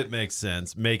 None of it makes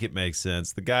sense. Make it make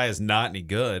sense. The guy is not any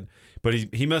good, but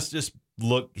he must just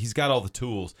look. He's got all the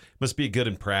tools. Must be good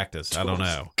in practice. I don't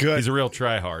know. Good. He's a real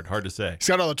tryhard. Hard to say. He's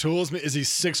got all the tools. Is he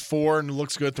 6'4" and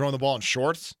looks good throwing the ball in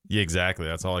shorts? Yeah, exactly.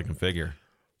 That's all I can figure.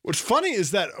 What's funny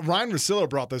is that Ryan Russillo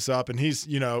brought this up, and he's,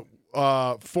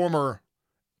 former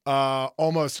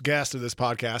almost guest of this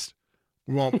podcast.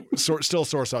 We won't still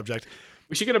sore subject.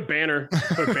 we should get a banner.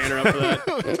 Put a banner up for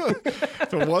that.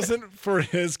 If it wasn't for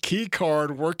his key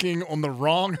card working on the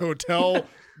wrong hotel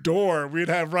door, we'd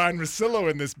have Ryan Russillo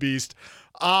in this beast.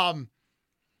 He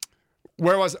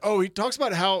talks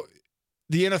about how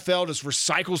the NFL just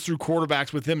recycles through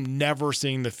quarterbacks with him never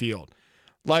seeing the field.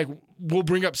 Like, we'll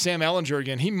bring up Sam Ehlinger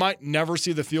again. He might never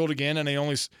see the field again, and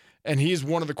he's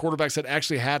one of the quarterbacks that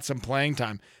actually had some playing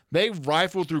time. They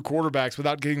rifle through quarterbacks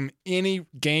without giving them any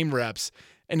game reps,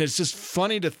 and it's just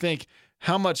funny to think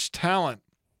how much talent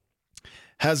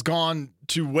has gone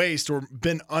to waste or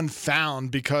been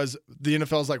unfound because the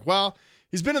NFL is like, well,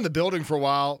 he's been in the building for a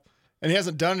while and he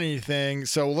hasn't done anything,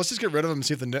 so let's just get rid of him and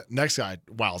see if the next guy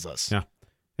wows us. Yeah.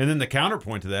 And then the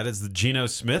counterpoint to that is the Geno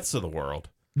Smiths of the world.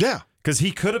 Yeah. Because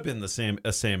he could have been a Sam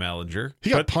Ehlinger. He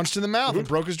got punched in the mouth and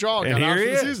broke his jaw and got out for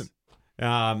the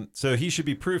season. So he should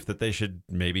be proof that they should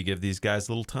maybe give these guys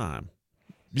a little time.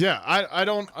 Yeah, I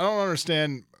don't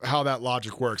understand how that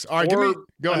logic works. All right,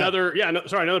 go ahead.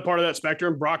 Another part of that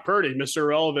spectrum, Brock Purdy, Mr.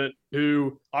 Irrelevant,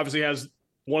 who obviously has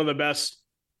one of the best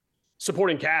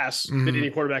supporting casts that any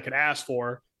quarterback could ask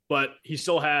for, but he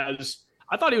still has.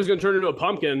 I thought he was going to turn into a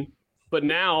pumpkin, but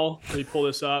now let me pull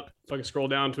this up if I can scroll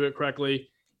down to it correctly.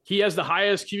 He has the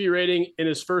highest QB rating in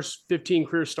his first 15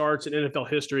 career starts in NFL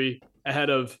history, ahead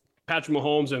of Patrick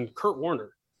Mahomes and Kurt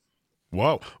Warner.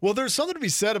 Whoa. Well, there's something to be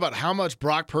said about how much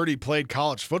Brock Purdy played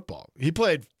college football. He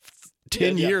played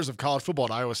 10 years of college football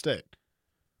at Iowa State.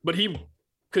 But he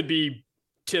could be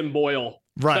Tim Boyle.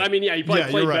 Right. But I mean, he probably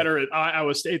played right. better at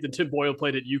Iowa State than Tim Boyle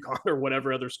played at UConn or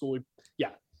whatever other school.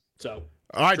 So.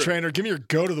 All right, trainer, give me your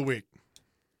goat of the week.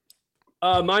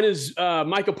 Mine is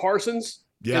Micah Parsons.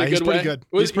 Yeah, he's pretty good.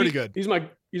 He's pretty good. He's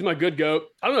my good goat.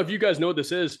 I don't know if you guys know what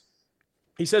this is.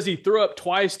 He says he threw up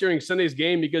twice during Sunday's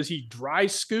game because he dry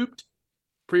scooped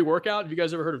pre-workout. Have you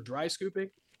guys ever heard of dry scooping?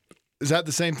 Is that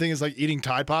the same thing as like eating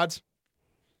Tide Pods?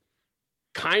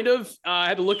 Kind of. I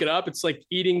had to look it up. It's like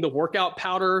eating the workout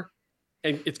powder,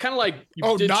 and it's kind of like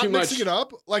you did not too mixing much. it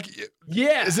up? Like,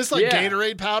 Yeah. is this like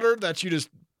Gatorade powder that you just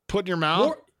put in your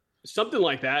mouth? Something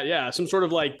like that. Yeah. Some sort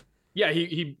of like. Yeah.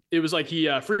 It was like he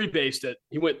free based it.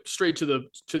 He went straight to the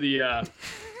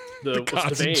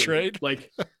concentrate.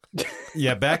 Like.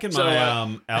 Yeah, back in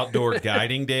my outdoor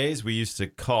guiding days, we used to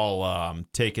call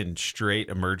taking straight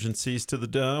emergencies to the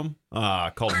dome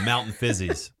called mountain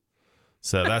fizzies.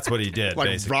 So that's what he did. Like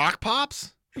basically. rock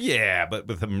pops? Yeah, but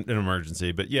with an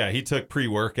emergency. But yeah, he took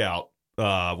pre-workout.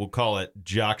 We'll call it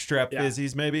jockstrap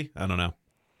fizzies, maybe. I don't know.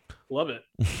 Love it.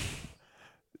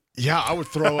 Yeah, I would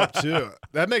throw up too.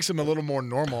 That makes him a little more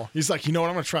normal. He's like, you know what?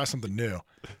 I'm going to try something new.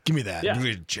 Give me that. Yeah. Give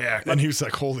me a jack. And he was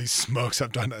like, holy smokes,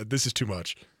 I've done that. This is too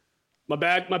much. My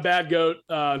bad goat.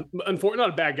 Unfortunately, not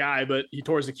a bad guy, but he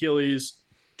tore his Achilles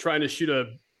trying to shoot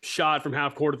a shot from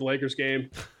half court at the Lakers game.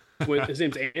 His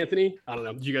name's Anthony. I don't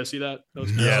know. Did you guys see that?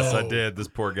 Yes, I did. This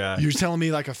poor guy. You were telling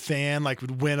me like a fan like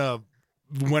would win a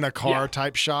car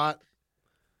type shot.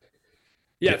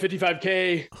 Yeah,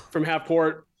 55K from half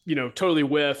court. Totally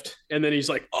whiffed, and then he's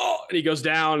like, oh, and he goes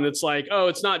down, and it's like, oh,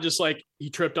 it's not just like he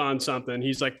tripped on something.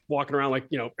 He's like walking around like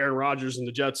Aaron Rodgers in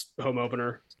the Jets home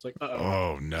opener. It's like,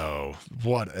 oh no,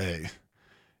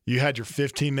 you had your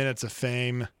 15 minutes of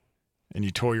fame, and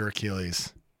you tore your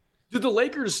Achilles. Did the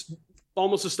Lakers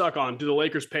almost stuck on? Do the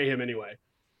Lakers pay him anyway?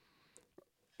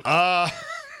 Or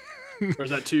is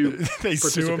that too? They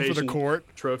sue him for the court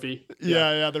trophy.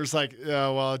 Yeah. There's like,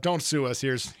 well, don't sue us.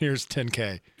 Here's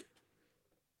 10K.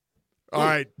 All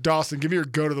right, Dawson, give me your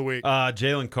goat of the week.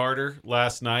 Jalen Carter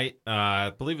last night.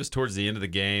 I believe it was towards the end of the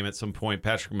game. At some point,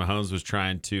 Patrick Mahomes was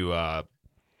trying to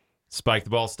spike the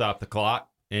ball, stop the clock,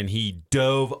 and he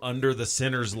dove under the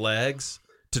center's legs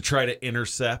to try to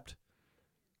intercept.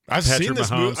 I've seen this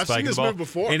move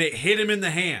before. And it hit him in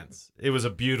the hands. It was a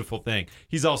beautiful thing.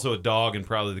 He's also a dog and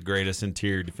probably the greatest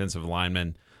interior defensive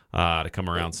lineman to come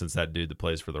around since that dude that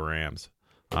plays for the Rams,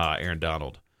 Aaron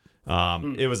Donald.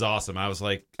 It was awesome. I was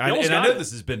like, I know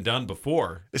this has been done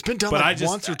before. It's been done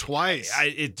once or twice.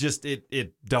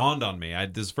 It dawned on me.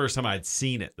 This is the first time I'd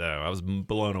seen it, though. I was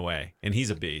blown away. And he's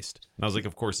a beast. And I was like,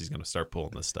 of course he's going to start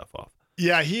pulling this stuff off.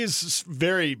 Yeah, he is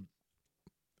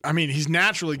he's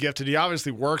naturally gifted. He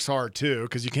obviously works hard, too,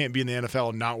 because you can't be in the NFL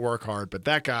and not work hard. But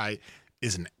that guy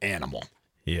is an animal.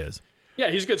 He is.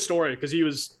 Yeah, he's a good story because he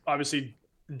was obviously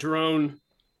he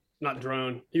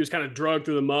was kind of drugged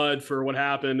through the mud for what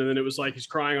happened. And then it was like he's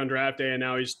crying on draft day, and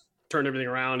now he's turned everything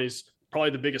around. He's probably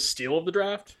the biggest steal of the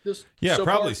draft.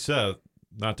 Probably so.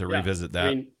 Not to revisit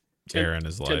that era in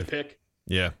his life. 10th pick.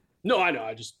 Yeah. No, I know.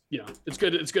 I just, it's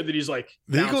good. It's good that he's like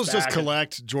the Eagles just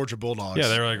collect Georgia Bulldogs. Yeah,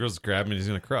 they're like, let's grab him and he's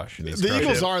going to crush. And the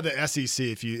Eagles are the SEC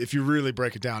if you really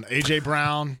break it down. A.J.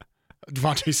 Brown,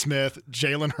 Devontae Smith,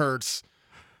 Jalen Hurts,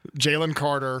 Jalen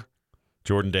Carter,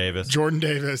 Jordan Davis.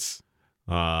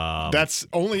 That's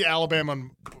only Alabama and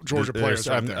Georgia players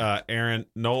right there.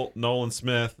 Nolan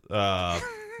Smith,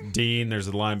 Dean. There's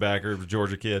a linebacker, the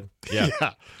Georgia kid. Yeah.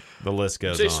 The list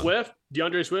goes on. Swift?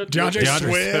 DeAndre Swift? DeAndre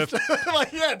Swift.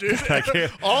 Like, yeah, dude.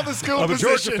 All the skill positions. I'm a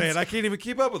Georgia fan. I can't even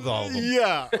keep up with all of them.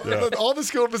 Yeah. All the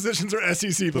skill positions are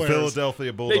SEC players. The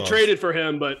Philadelphia Bulldogs. They traded for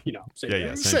him, but,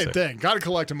 same thing. Got to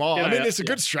collect them all. It's a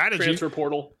good strategy. Transfer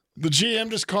portal. The GM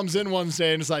just comes in one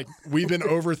day and is like, we've been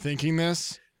overthinking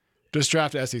this. Just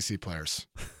draft SEC players.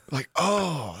 Like,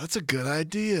 oh, that's a good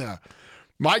idea.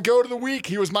 My goat of the week.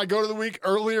 He was my goat of the week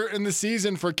earlier in the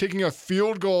season for kicking a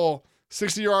field goal,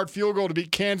 60-yard field goal to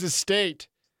beat Kansas State.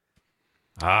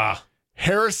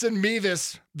 Harrison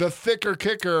Mevis, the thicker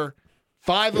kicker,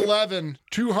 5'11",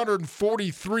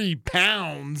 243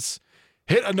 pounds,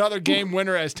 hit another game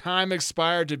winner as time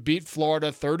expired to beat Florida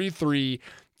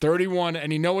 33-31.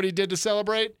 And you know what he did to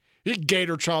celebrate? He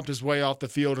gator chomped his way off the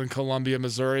field in Columbus,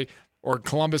 Missouri.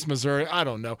 I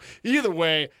don't know. Either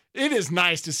way, it is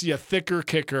nice to see a thicker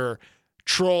kicker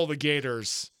troll the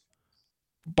Gators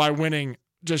by winning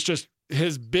just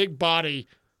his big body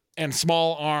and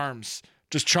small arms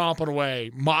just chomping away,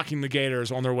 mocking the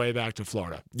Gators on their way back to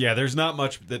Florida. Yeah, there's not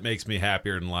much that makes me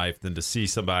happier in life than to see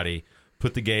somebody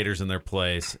put the Gators in their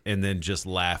place and then just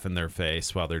laugh in their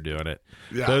face while they're doing it.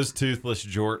 Yeah. Those toothless,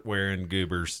 jort-wearing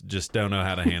goobers just don't know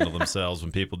how to handle themselves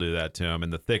when people do that to them.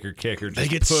 And the thicker kicker just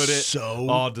put it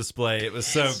on display. It was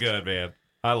so good, man.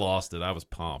 I lost it. I was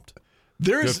pumped.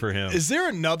 Good for him. Is there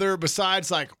another,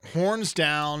 besides like horns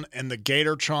down and the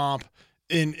Gator chomp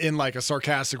in like a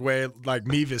sarcastic way like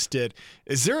Mevis did,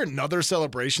 is there another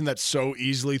celebration that's so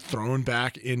easily thrown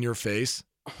back in your face?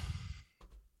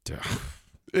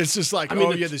 It's just like, I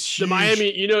mean, this huge... The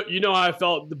Miami, you know how I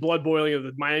felt the blood boiling of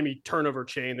the Miami turnover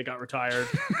chain that got retired.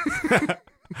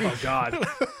 Oh God.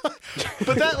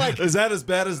 But that like is that as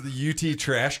bad as the UT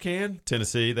trash can?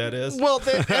 Tennessee, that is. Well,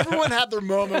 everyone had their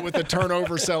moment with the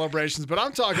turnover celebrations, but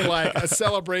I'm talking like a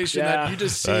celebration that you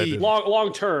just see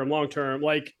long term.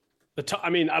 Like I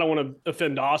mean, I don't want to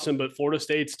offend Dawson, but Florida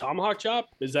State's tomahawk chop,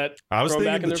 is that I was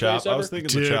thinking the chop. I was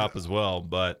thinking the chop as well,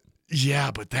 but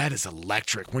yeah, but that is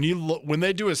electric. When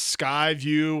they do a sky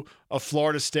view of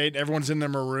Florida State, everyone's in their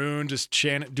maroon, just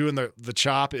chanting, doing the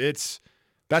chop.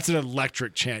 That's an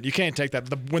electric chant. You can't take that.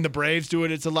 When the Braves do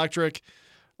it, it's electric.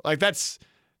 Like that's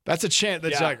a chant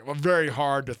that's like very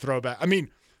hard to throw back. I mean,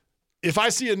 if I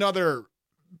see another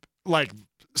like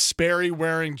Sperry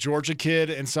wearing Georgia kid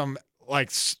in some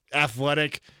like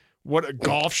athletic, a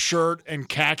golf shirt and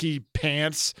khaki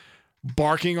pants,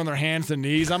 barking on their hands and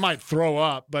knees, I might throw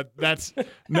up, but that's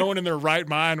no one in their right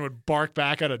mind would bark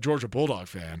back at a Georgia Bulldog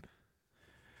fan.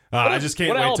 I just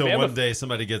can't wait till one day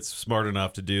somebody gets smart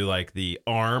enough to do like the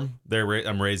arm.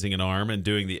 I'm raising an arm and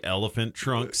doing the elephant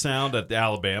trunk sound at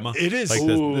Alabama. It is. Like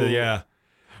yeah.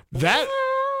 That,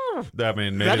 I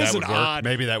mean, maybe that would work.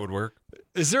 Maybe that would work.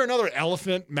 Is there another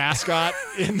elephant mascot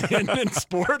in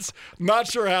sports? Not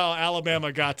sure how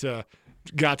Alabama got to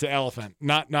elephant.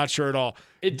 Not sure at all.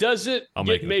 It doesn't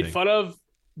get made fun of,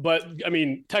 but I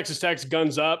mean, Texas Tech's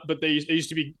guns up, but they used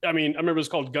to be. I mean, I remember it was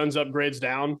called guns up, grades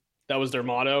down. That was their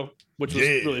motto, which was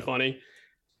really funny.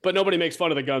 But nobody makes fun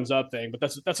of the guns up thing. But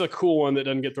that's a cool one that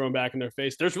doesn't get thrown back in their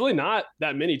face. There's really not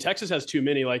that many. Texas has too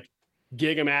many, like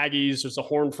Gig 'em Aggies. There's a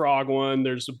Horned Frog one.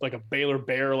 There's like a Baylor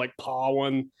Bear like paw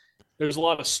one. There's a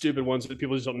lot of stupid ones that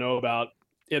people just don't know about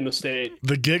in the state.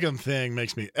 The Gig 'em thing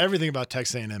everything about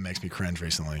Texas A&M makes me cringe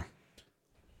recently.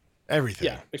 Everything.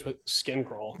 Yeah, makes my skin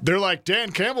crawl. They're like,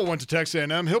 Dan Campbell went to Texas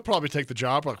A&M. He'll probably take the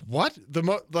job. Like, what?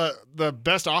 The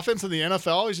best offense in the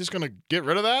NFL? He's just going to get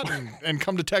rid of that and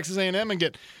come to Texas A&M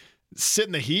and sit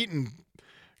in the heat and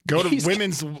go to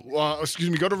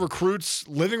go to recruits'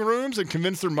 living rooms and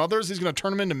convince their mothers he's going to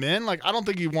turn them into men? Like, I don't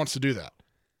think he wants to do that.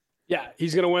 Yeah,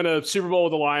 he's going to win a Super Bowl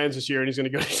with the Lions this year, and he's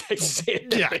going to go to Texas A&M.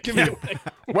 Yeah,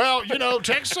 well,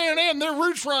 Texas A&M, their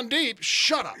roots run deep.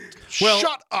 Shut up.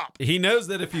 Shut up. He knows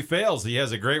that if he fails, he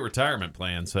has a great retirement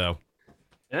plan. So,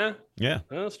 yeah,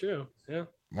 well, that's true. Yeah,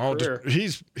 well,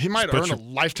 he might earn a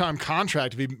lifetime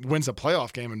contract if he wins a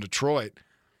playoff game in Detroit.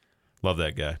 Love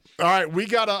that guy. All right, we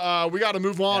gotta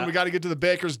move on. Yeah. We got to get to the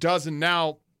Baker's Dozen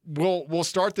now. We'll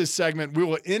start this segment. We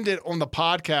will end it on the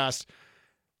podcast,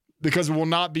 because it will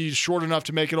not be short enough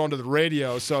to make it onto the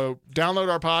radio. So download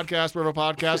our podcast wherever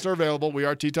podcasts are available. We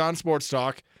are Teton Sports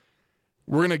Talk.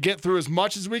 We're going to get through as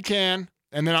much as we can,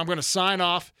 and then I'm going to sign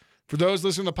off. For those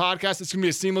listening to the podcast, it's going to be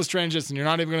a seamless transition. You're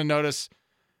not even going to notice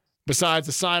besides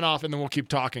the sign off, and then we'll keep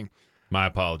talking. My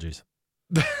apologies.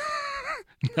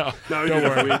 No, don't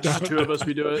worry. Just the two of us,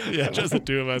 we do it. Yeah, just the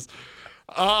two of us.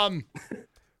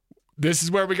 This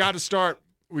is where we got to start.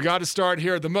 We got to start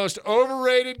here. The most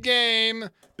overrated game,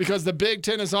 because the Big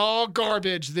Ten is all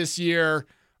garbage this year.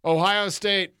 Ohio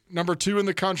State, number 2 in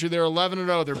the country. They're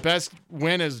 11-0. Their best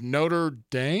win is Notre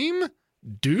Dame?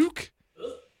 Duke?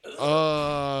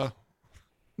 No.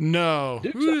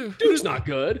 Duke's not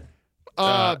good.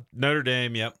 Notre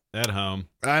Dame, yep, at home.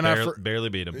 Barely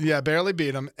beat them. Yeah, barely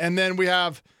beat them. And then we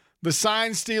have the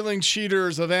sign-stealing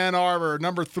cheaters of Ann Arbor,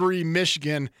 number 3,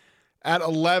 Michigan, at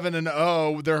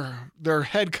 11-0. Their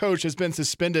head coach has been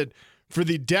suspended for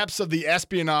the depths of the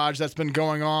espionage that's been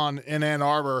going on in Ann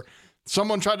Arbor.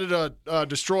 Someone tried to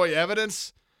destroy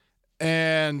evidence,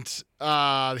 and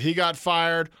he got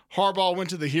fired. Harbaugh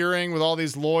went to the hearing with all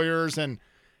these lawyers and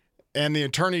the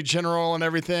attorney general and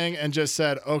everything, and just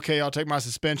said, okay, I'll take my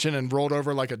suspension, and rolled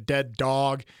over like a dead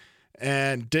dog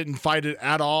and didn't fight it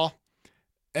at all.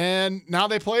 And now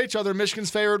they play each other. Michigan's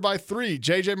favored by 3.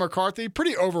 J.J. McCarthy,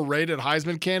 pretty overrated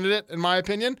Heisman candidate, in my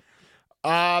opinion.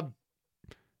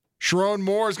 Sharon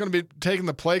Moore is going to be taking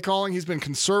the play calling. He's been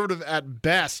conservative at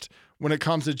best when it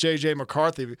comes to J.J.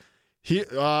 McCarthy.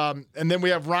 And then we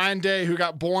have Ryan Day, who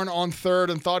got born on third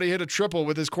and thought he hit a triple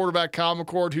with his quarterback Kyle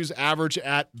McCord, who's average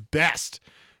at best.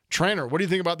 Trainer, what do you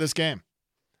think about this game?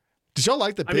 Did y'all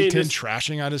like the Big Ten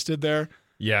trashing I just did there?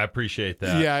 Yeah, I appreciate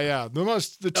that. Yeah. That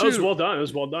was well done. It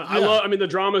was well done. Yeah. The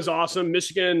drama is awesome.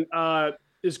 Michigan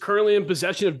is currently in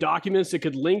possession of documents that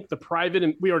could link the private,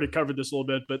 and we already covered this a little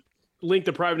bit, but link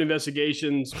the private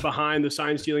investigations behind the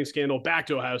sign stealing scandal back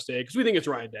to Ohio State because we think it's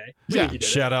Ryan Day.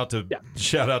 Shout out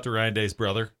to Ryan Day's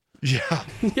brother. Yeah.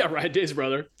 Yeah, Ryan Day's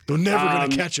brother. They're never going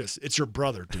to catch us. It's your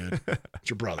brother, dude. It's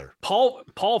your brother. Paul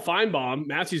Feinbaum,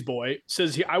 Massey's boy,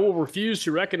 says I will refuse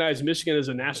to recognize Michigan as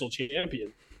a national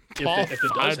champion if it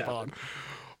does happen.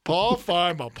 Paul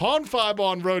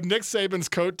Feinbaum rode Nick Saban's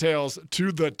coattails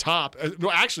to the top.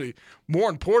 Well, actually, more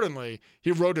importantly,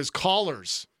 he rode his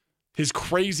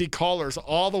crazy callers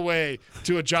all the way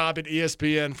to a job at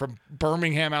ESPN from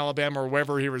Birmingham, Alabama, or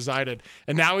wherever he resided.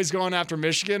 And now he's going after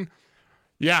Michigan.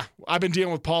 Yeah, I've been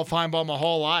dealing with Paul Feinbaum my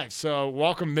whole life. So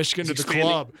welcome Michigan to the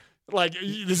club. Like,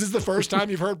 this is the first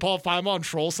time you've heard Paul Feinbaum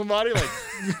troll somebody?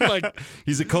 Like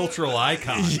he's a cultural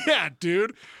icon. Yeah,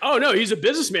 dude. Oh, no, he's a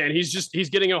businessman. He's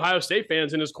getting Ohio State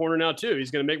fans in his corner now, too. He's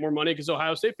going to make more money because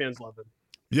Ohio State fans love him.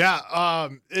 Yeah,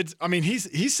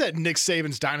 he said Nick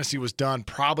Saban's dynasty was done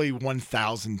probably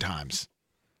 1,000 times.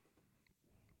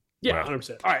 Yeah,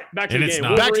 100%. All right, back to the game.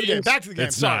 Back to the game.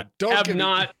 It's Sorry.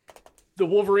 The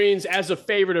Wolverines, as a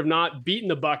favorite, have not beaten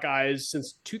the Buckeyes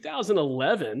since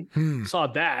 2011. Saw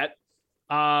that.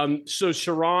 So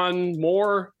Sharon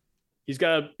Moore, he's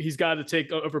got to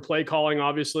take over play calling.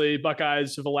 Obviously,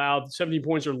 Buckeyes have allowed 17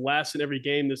 points or less in every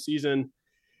game this season.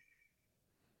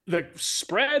 The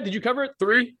spread, did you cover it?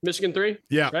 3, Michigan 3.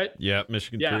 Yeah, right. Yeah,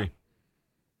 Michigan 3.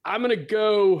 I'm gonna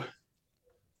go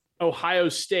Ohio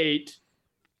State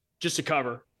just to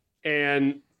cover,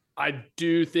 and I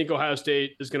do think Ohio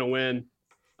State is going to win.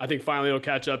 I think finally it'll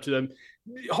catch up to them.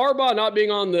 Harbaugh not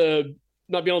being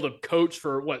able to coach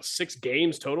for 6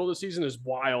 games total this season is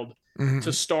wild.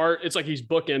 To start. It's like he's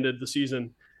bookended the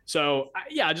season. So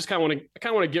I just kind of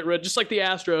want to get rid, just like the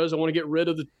Astros. I want to get rid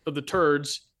of the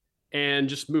turds and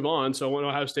just move on. So I want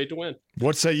Ohio State to win.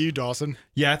 What say you, Dawson?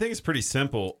 Yeah, I think it's pretty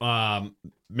simple.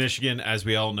 Michigan, as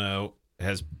we all know,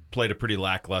 has played a pretty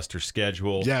lackluster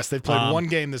schedule. Yes, they've played one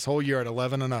game this whole year at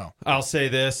 11-0. I'll say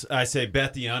this. I say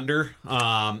bet the under.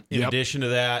 In addition to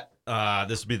that,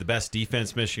 this will be the best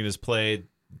defense Michigan has played.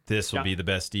 This will be the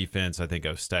best defense I think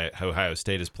Ohio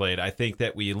State has played. I think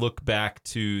that we look back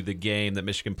to the game that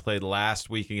Michigan played last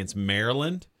week against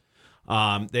Maryland.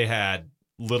 They had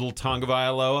little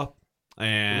Tagovailoa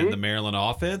and the Maryland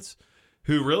offense,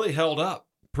 who really held up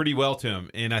pretty well to him.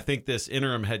 And I think this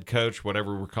interim head coach,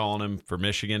 whatever we're calling him for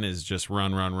Michigan, is just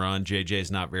run.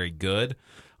 JJ's not very good.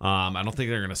 I don't think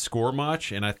they're going to score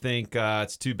much, and I think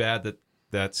it's too bad that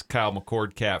that's Kyle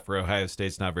McCord cat for Ohio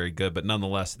State's not very good. But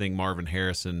nonetheless, I think Marvin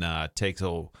Harrison takes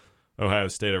Ohio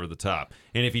State over the top.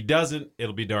 And if he doesn't,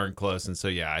 it'll be darn close. And so,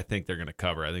 yeah, I think they're going to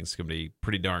cover. I think it's going to be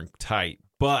pretty darn tight.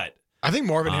 But I think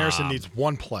Marvin Harrison needs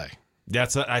one play.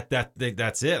 That's it. I think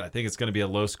it's going to be a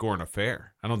low-scoring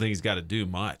affair. I don't think he's got to do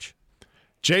much.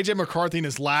 J.J. McCarthy in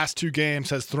his last 2 games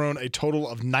has thrown a total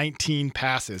of 19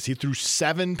 passes. He threw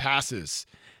 7 passes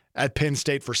at Penn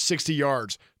State for 60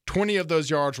 yards. 20 of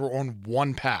those yards were on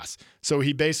one pass. So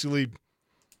he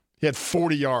had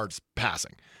 40 yards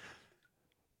passing.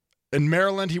 In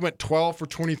Maryland, he went 12 for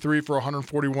 23 for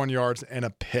 141 yards and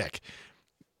a pick.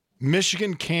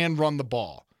 Michigan can run the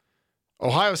ball.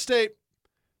 Ohio State,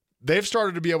 they've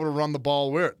started to be able to run the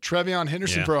ball. We're Trevion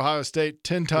Henderson for Ohio State,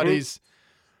 10 tutties.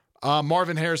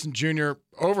 Marvin Harrison Jr.,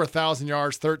 over 1,000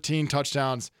 yards, 13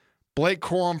 touchdowns. Blake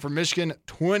Corum for Michigan,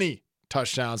 20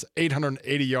 touchdowns,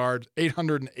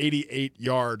 888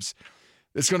 yards.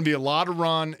 It's going to be a lot of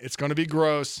run. It's going to be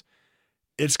gross.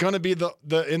 It's going to be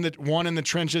the one in the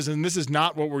trenches, and this is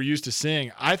not what we're used to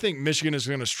seeing. I think Michigan is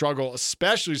going to struggle,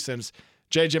 especially since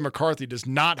J.J. McCarthy does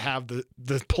not have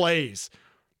the plays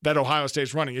that Ohio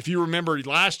State's running. If you remember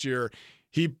last year,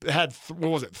 he had,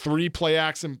 3 play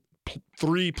action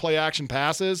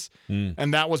passes,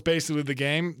 and that was basically the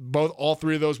game. All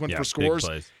 3 of those went for scores.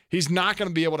 He's not going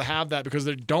to be able to have that because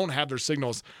they don't have their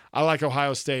signals. I like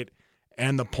Ohio State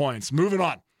and the points. Moving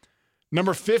on.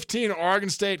 Number 15, Oregon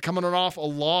State, coming off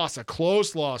a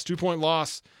close loss, 2-point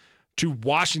loss to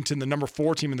Washington, the number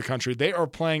 4 team in the country. They are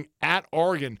playing at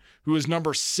Oregon, who is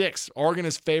number 6. Oregon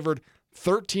is favored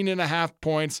 13.5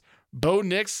 points. Bo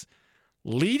Nix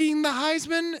leading the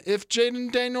Heisman if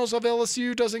Jaden Daniels of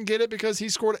LSU doesn't get it because he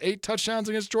scored 8 touchdowns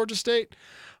against Georgia State.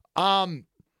 Dan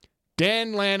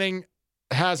Lanning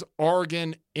has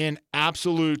Oregon in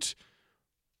absolute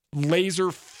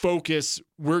laser focus.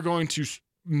 We're going to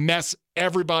mess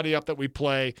everybody up that we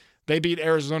play. They beat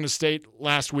Arizona State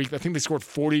last week. I think they scored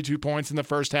 42 points in the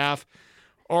first half.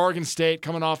 Oregon State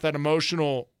coming off that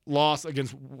emotional loss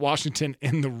against Washington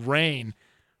in the rain.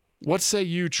 What say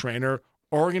you, trainer?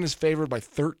 Oregon is favored by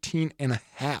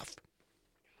 13.5.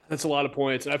 That's a lot of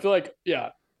points. And I feel like,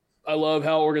 I love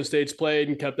how Oregon State's played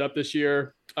and kept up this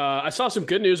year. I saw some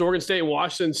good news. Oregon State and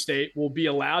Washington State will be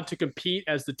allowed to compete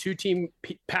as the two-team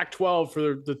Pac-12 for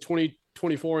the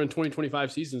 2024 and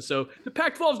 2025 season. So the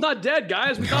Pac-12 is not dead,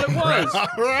 guys. We thought it was.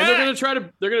 Right. And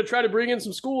they're gonna try to bring in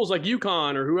some schools like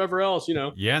UConn or whoever else.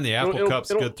 Yeah, and the Apple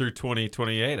Cup's good through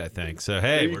 2028, I think. So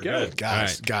hey, we're good,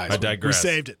 guys. I digress.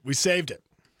 We saved it.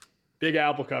 Big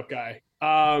Apple Cup guy.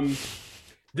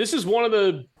 This is one of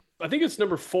the. I think it's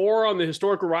number 4 on the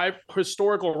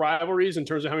historical rivalries in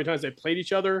terms of how many times they played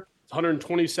each other. It's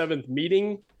 127th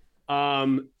meeting.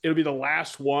 It'll be the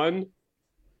last one,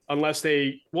 unless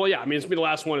they. Well, yeah, I mean it's gonna be the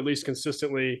last one at least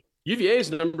consistently. UVA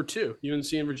is number 2,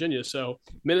 UNC and Virginia. So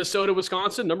Minnesota,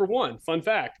 Wisconsin, number 1. Fun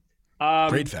fact.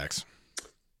 Great facts.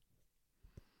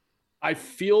 I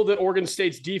feel that Oregon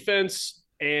State's defense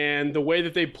and the way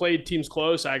that they played teams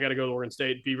close, I got to go to Oregon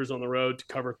State. Beavers on the road to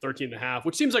cover 13.5,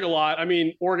 which seems like a lot. I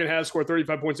mean, Oregon has scored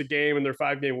 35 points a game in their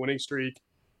 5-game winning streak,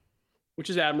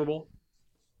 which is admirable.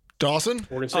 Dawson?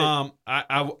 Oregon State.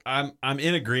 I'm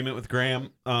in agreement with Graham.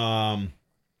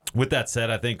 With that said,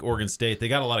 I think Oregon State, they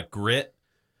got a lot of grit.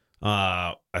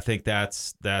 I think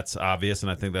that's obvious,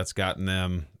 and I think that's gotten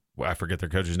them. Well, I forget their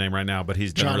coach's name right now, but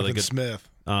he's done Jonathan a really good. Smith.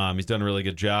 He's done a really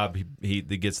good job. He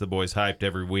gets the boys hyped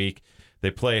every week. They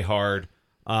play hard.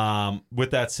 With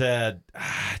that said,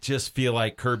 I just feel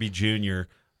like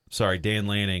Dan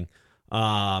Lanning,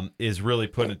 is really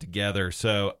putting it together.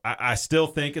 So I still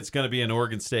think it's going to be an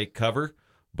Oregon State cover,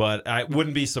 but I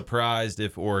wouldn't be surprised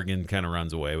if Oregon kind of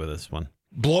runs away with this one.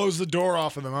 Blows the door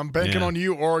off of them. I'm banking on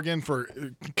you, Oregon, for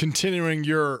continuing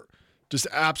your just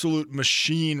absolute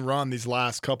machine run these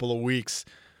last couple of weeks.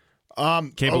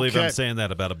 Can't believe I'm saying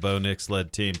that about a Bo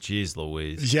Nix-led team. Jeez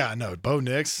Louise. Yeah, no, Bo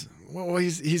Nix. Well,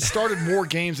 he's started more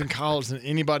games in college than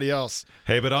anybody else.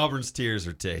 Hey, but Auburn's tears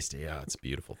are tasty. Yeah, it's a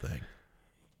beautiful thing.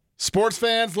 Sports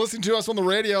fans, listening to us on the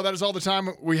radio, that is all the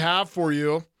time we have for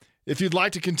you. If you'd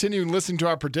like to continue listening to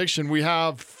our prediction, we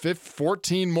have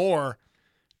 14 more.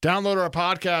 Download our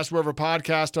podcast wherever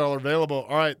podcasts are available.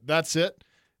 All right, that's it.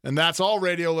 And that's all,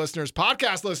 radio listeners.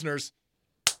 Podcast listeners.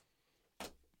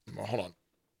 Hold on.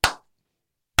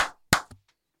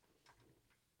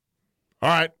 All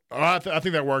right. I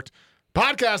think that worked.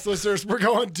 Podcast listeners, we're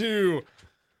going to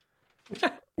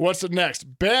what's the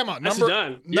next? Bama. That's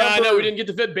done. Yeah, I know we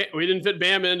didn't fit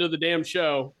Bama into the damn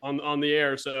show on the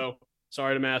air. So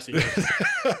sorry to Massey.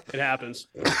 It happens.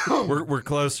 We're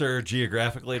closer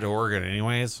geographically to Oregon,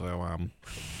 anyways. So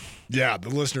yeah, the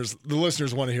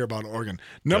listeners want to hear about Oregon.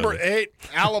 Number 8,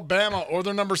 Alabama, or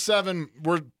they're number 7.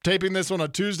 We're taping this on a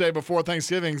Tuesday before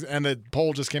Thanksgiving, and the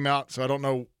poll just came out, so I don't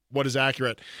know what is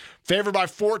accurate. Favored by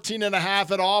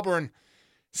 14.5 at Auburn.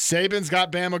 Saban's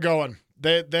got Bama going.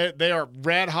 They are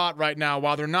red hot right now.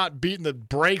 While they're not beating the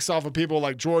brakes off of people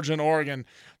like Georgia and Oregon,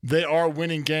 they are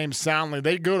winning games soundly.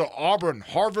 They go to Auburn,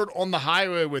 Harvard on the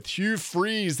highway with Hugh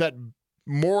Freeze, that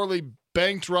morally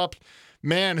bankrupt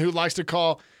man who likes to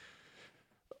call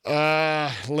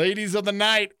ladies of the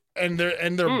night, and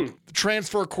their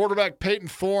transfer quarterback Peyton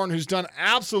Thorne, who's done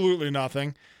absolutely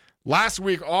nothing. Last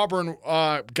week, Auburn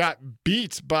got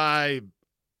beat by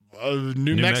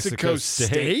New Mexico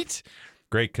State.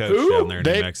 Great coach down there in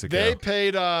New Mexico.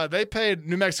 They paid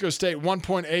New Mexico State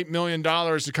 $1.8 million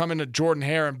to come into Jordan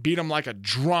Hare and beat them like a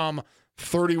drum,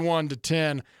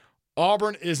 31-10.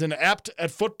 Auburn is inept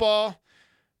at football.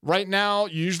 Right now,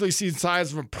 you usually see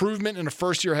signs of improvement in a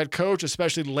first-year head coach,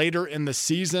 especially later in the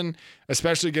season,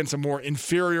 especially against a more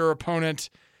inferior opponent.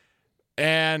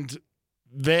 And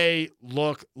they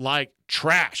look like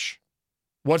trash.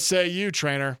 What say you,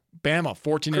 trainer? Bama,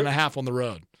 14.5 on the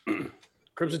road.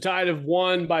 Crimson Tide have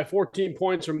won by 14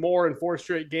 points or more in 4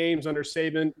 straight games under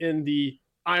Saban in the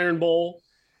Iron Bowl.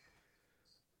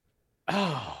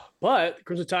 But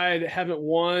Crimson Tide haven't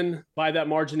won by that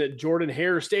margin at Jordan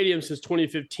Hare Stadium since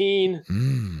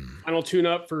 2015. Final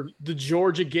tune-up for the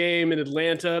Georgia game in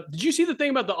Atlanta. Did you see the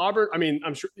thing about the Auburn? I mean,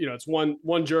 I'm sure it's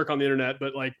one jerk on the internet,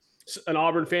 but like an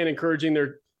Auburn fan encouraging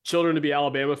their children to be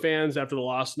Alabama fans after the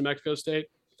loss to New Mexico State.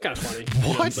 It's kind of funny.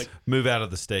 What? Move out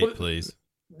of the state, please.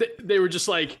 They were just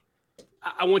like,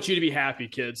 I want you to be happy,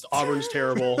 kids. Auburn's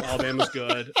terrible. Alabama's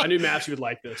good. I knew Massey would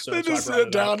like this. So they just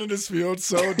sit down in his field,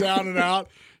 so down and out.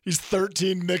 He's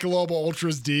 13 Michelob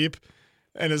Ultras deep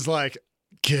and is like,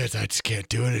 kids, I just can't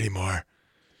do it anymore.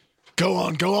 Go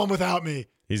on without me.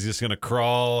 He's just going to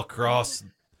crawl across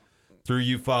Threw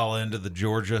you fall into the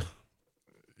Georgia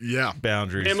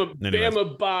boundaries.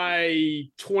 Bama by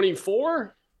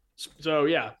 24. So,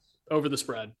 yeah, over the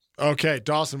spread. Okay,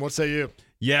 Dawson, what say you?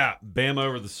 Yeah, Bama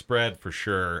over the spread for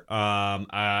sure.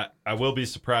 I will be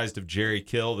surprised if Jerry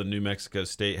Kill, the New Mexico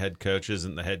State head coach,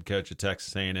 isn't the head coach of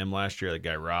Texas A&M last year. That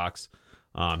guy rocks.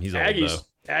 He's Aggies. old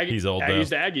though. He's old Aggies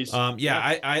though. to Aggies. Yeah.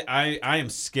 I am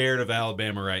scared of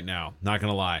Alabama right now. Not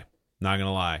gonna lie.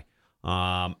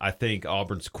 I think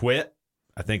Auburn's quit.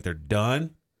 I think they're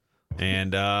done.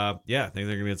 And I think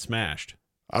they're gonna get smashed.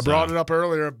 I brought it up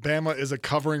earlier. Bama is a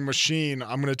covering machine.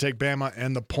 I'm going to take Bama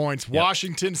and the points. Yep.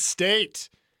 Washington State,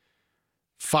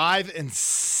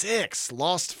 5-6,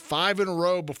 lost 5 in a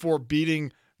row before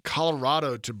beating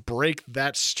Colorado to break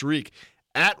that streak.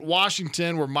 At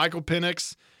Washington, where Michael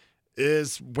Penix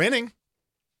is winning.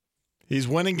 He's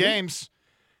winning games.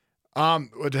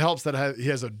 It helps that he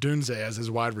has a Dunze as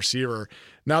his wide receiver.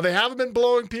 Now, they haven't been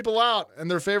blowing people out, and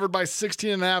they're favored by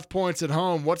 16.5 points at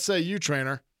home. What say you,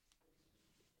 trainer?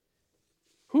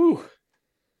 Whew.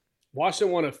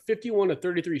 Washington won a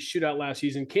 51-33 shootout last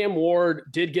season. Cam Ward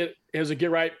did has a get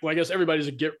right. Well, I guess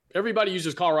everybody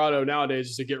uses Colorado nowadays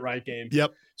as a get right game.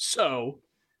 Yep. So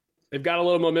they've got a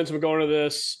little momentum going to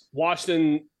this.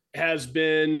 Washington has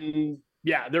been,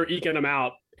 they're eking them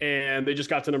out, and they just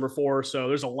got to number 4. So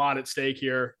there's a lot at stake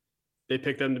here. They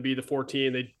picked them to be the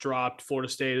 14. They dropped Florida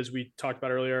State, as we talked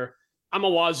about earlier. I'm a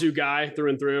Wazoo guy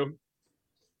through and through.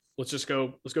 Let's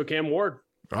go Cam Ward.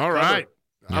 All right.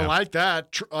 I like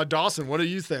that. Dawson, what do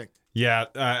you think? Yeah,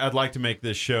 I'd like to make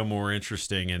this show more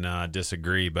interesting and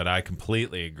disagree, but I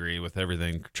completely agree with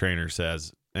everything Trainer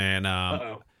says. And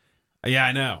yeah,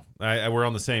 I know. We're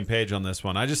on the same page on this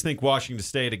one. I just think Washington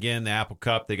State, again, the Apple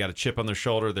Cup, they got a chip on their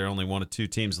shoulder. They're only one of 2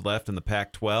 teams left in the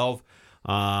Pac-12.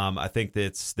 I think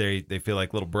that's they feel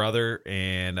like little brother,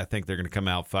 and I think they're going to come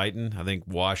out fighting. I think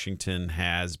Washington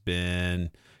has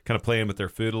been kind of playing with their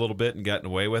food a little bit and gotten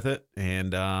away with it.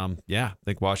 And, I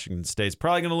think Washington State's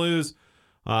probably going to lose.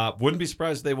 Wouldn't be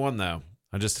surprised if they won, though.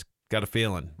 I just got a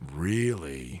feeling.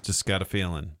 Really? Just got a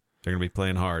feeling. They're going to be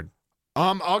playing hard.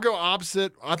 I'll go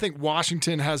opposite. I think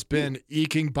Washington has been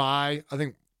eking by.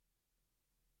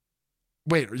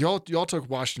 Wait, y'all took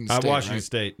Washington State, Washington right?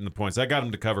 State in the points. I got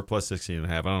them to cover plus 16.5.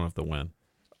 I don't know if they'll win.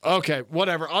 Okay,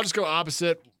 whatever. I'll just go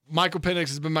opposite. Michael Penix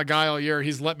has been my guy all year.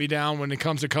 He's let me down when it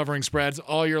comes to covering spreads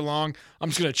all year long. I'm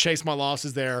just going to chase my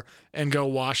losses there and go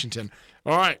Washington.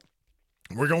 All right,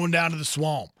 we're going down to the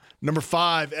Swamp. Number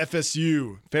 5,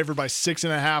 FSU, favored by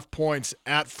 6.5 points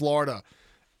at Florida.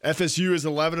 FSU is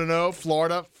 11-0.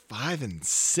 Florida,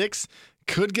 5-6.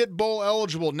 Could get bowl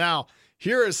eligible. Now,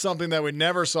 here is something that we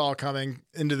never saw coming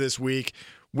into this week.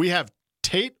 We have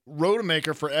Tate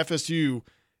Rodemaker for FSU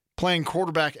playing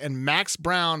quarterback and Max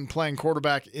Brown playing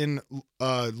quarterback in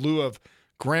lieu of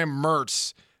Graham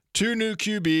Mertz. 2 new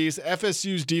QBs.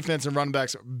 FSU's defense and running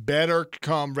backs better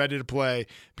come ready to play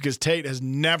because Tate has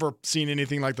never seen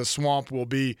anything like the Swamp will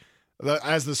be,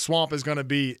 as the Swamp is going to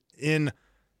be in,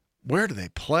 where do they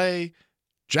play?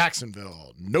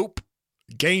 Jacksonville. Nope.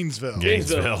 Gainesville.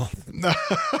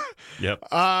 Yep.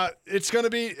 It's gonna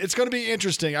be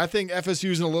interesting. I think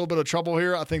FSU's in a little bit of trouble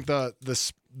here. I think the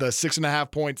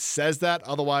 6.5 points says that.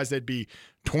 Otherwise, they'd be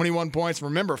 21 points.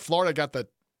 Remember, Florida got the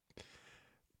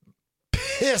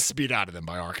piss beat out of them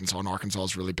by Arkansas, and Arkansas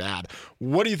is really bad.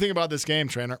 What do you think about this game,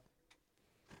 trainer?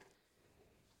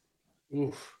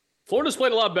 Oof. Florida's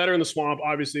played a lot better in the Swamp,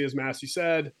 obviously, as Massey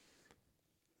said.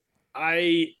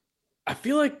 I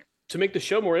feel like to make the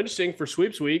show more interesting for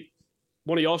Sweeps Week,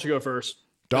 one of y'all should go first.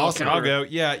 Dawson, I'll go.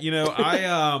 Yeah,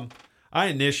 I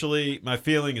initially, my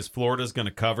feeling is Florida's going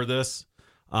to cover this.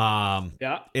 And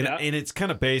it's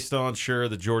kind of based on, sure,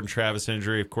 the Jordan Travis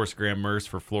injury. Of course, Graham Mertz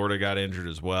for Florida got injured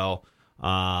as well.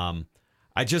 I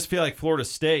just feel like Florida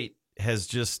State has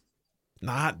just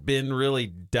not been really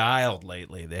dialed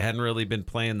lately. They hadn't really been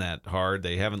playing that hard.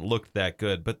 They haven't looked that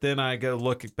good. But then I go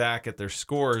look back at their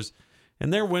scores,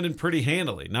 and they're winning pretty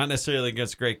handily. Not necessarily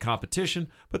against great competition,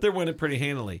 but they're winning pretty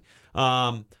handily.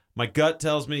 My gut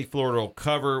tells me Florida will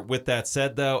cover. With that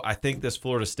said, though, I think this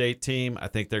Florida State team, I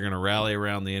think they're going to rally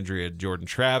around the injury of Jordan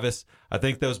Travis. I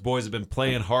think those boys have been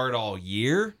playing hard all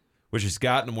year, which has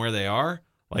gotten them where they are.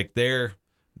 Like they're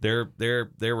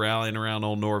rallying around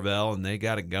old Norvell, and they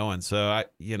got it going. So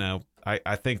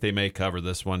I think they may cover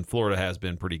this one. Florida has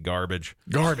been pretty garbage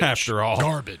after all.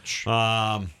 Garbage.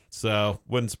 So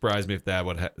wouldn't surprise me if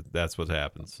that's what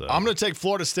happens. So I'm going to take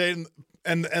Florida State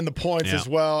and the points as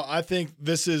well. I think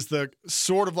this is the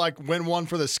sort of like win one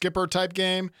for the skipper type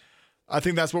game. I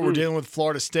think that's what we're dealing with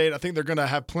Florida State. I think they're going to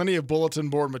have plenty of bulletin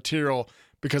board material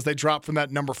because they dropped from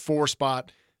that number 4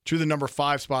 spot to the number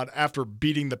 5 spot after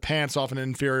beating the pants off an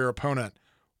inferior opponent.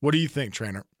 What do you think,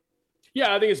 trainer?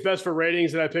 Yeah, I think it's best for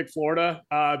ratings that I picked Florida.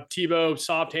 Tebow,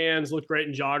 soft hands, looked great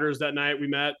in joggers that night we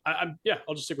met.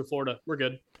 I'll just stick with Florida. We're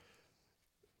good.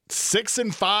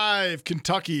 6-5,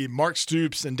 Kentucky. Mark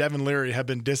Stoops and Devin Leary have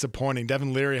been disappointing.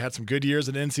 Devin Leary had some good years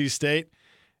at NC State,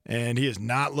 and he is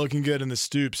not looking good in the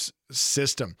Stoops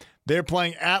system. They're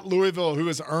playing at Louisville, who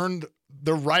has earned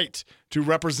the right to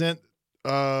represent,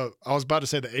 I was about to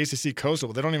say the ACC Coastal,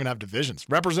 but they don't even have divisions.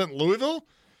 Represent Louisville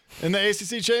in the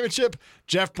ACC Championship?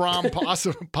 Jeff Brom,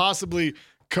 possibly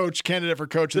candidate for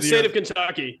coach of the year. The state of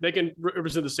Kentucky. They can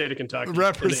represent the state of Kentucky.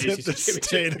 Represent the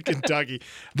state of Kentucky.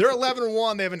 They're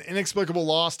 11-1. They have an inexplicable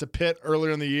loss to Pitt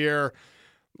earlier in the year.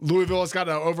 Louisville has got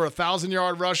over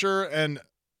 1,000-yard rusher,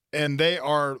 and they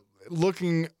are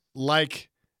looking like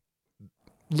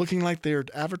they're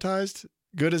advertised,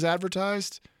 good as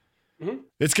advertised. Mm-hmm.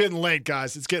 It's getting late,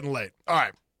 guys. It's getting late. All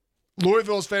right.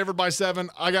 Louisville's favored by 7.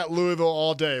 I got Louisville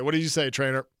all day. What do you say,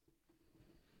 trainer?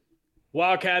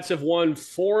 Wildcats have won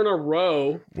 4 in a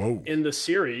row Whoa. in the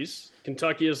series.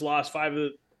 Kentucky has lost 5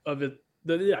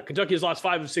 Kentucky has lost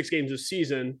 5 of 6 games this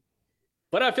season.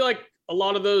 But I feel like a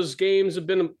lot of those games have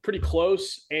been pretty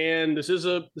close, and this is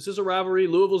a rivalry.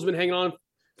 Louisville's been hanging on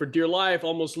for dear life,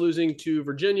 almost losing to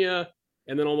Virginia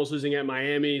and then almost losing at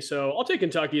Miami. So I'll take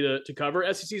Kentucky to cover.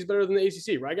 SEC is better than the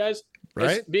ACC, right, guys?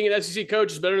 Right. Being an SEC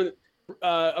coach is better than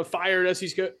a fired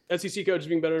SEC coach is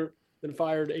being better than a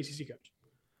fired ACC coach.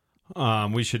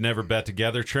 We should never bet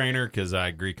together, trainer, because I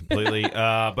agree completely.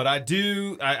 But I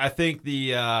think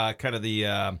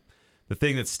the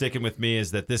thing that's sticking with me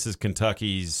is that this is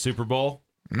Kentucky's Super Bowl.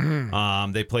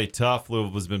 They play tough.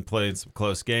 Louisville's been playing some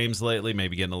close games lately,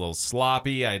 maybe getting a little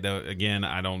sloppy. I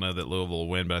don't know that Louisville will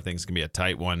win, but I think it's going to be a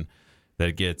tight one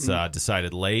that gets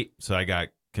decided late. So I got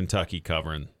Kentucky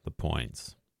covering the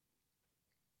points.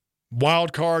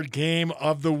 Wild card game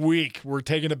of the week. We're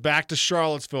taking it back to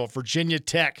Charlottesville. Virginia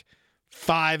Tech,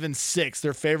 5-6.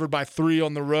 They're favored by 3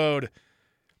 on the road.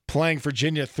 Playing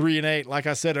Virginia 3-8. Like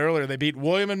I said earlier, they beat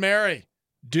William and Mary,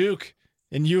 Duke,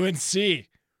 and UNC.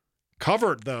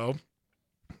 Covered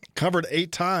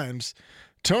 8 times.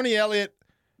 Tony Elliott,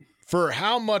 for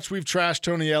how much we've trashed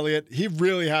Tony Elliott, he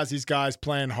really has these guys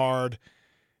playing hard.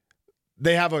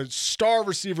 They have a star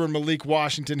receiver in Malik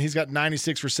Washington. He's got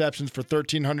 96 receptions for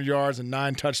 1,300 yards and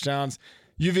 9 touchdowns.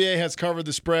 UVA has covered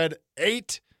the spread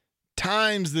 8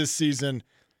 times this season.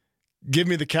 Give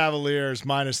me the Cavaliers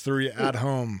 -3 at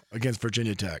home against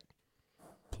Virginia Tech.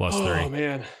 +3. Oh,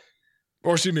 man.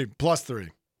 Or excuse me, +3.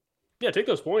 Yeah, take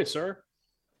those points, sir.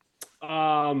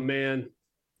 Oh, man.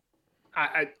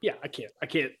 I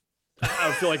can't.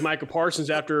 I feel like Micah Parsons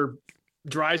after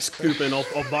dry scooping. I'll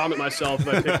vomit myself if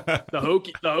I pick the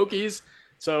Hokies.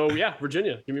 So, yeah,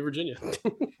 Virginia. Give me Virginia.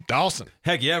 Dawson.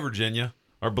 Heck yeah, Virginia.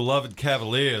 Our beloved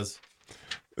Cavaliers.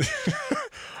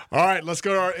 All right, let's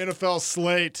go to our NFL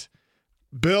slate.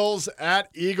 Bills at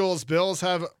Eagles. Bills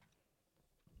have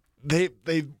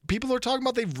people are talking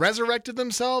about they've resurrected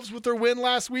themselves with their win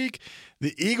last week.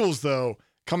 The Eagles, though,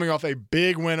 coming off a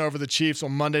big win over the Chiefs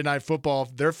on Monday Night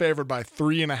Football, they're favored by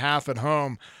 3.5 at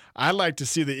home. I'd like to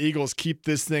see the Eagles keep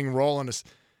this thing rolling.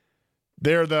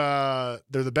 They're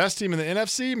the best team in the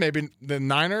NFC, maybe the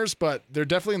Niners, but they're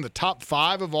definitely in the top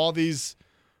 5 of all these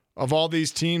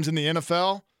teams in the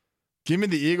NFL. Give me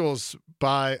the Eagles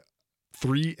by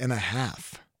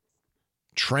 3.5.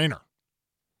 Trainer.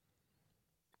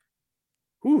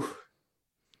 Whew.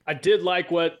 I did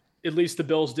like what at least the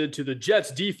Bills did to the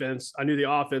Jets defense. I knew the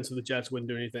offense of the Jets wouldn't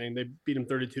do anything. They beat them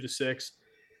 32-6.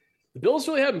 The Bills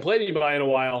really haven't played anybody in a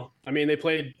while. I mean, they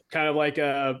played kind of like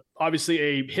obviously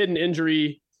a hidden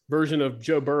injury version of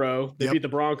Joe Burrow. They beat the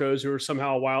Broncos, who were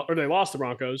somehow they lost the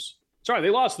Broncos. Sorry, they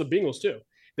lost the Bengals too.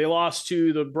 They lost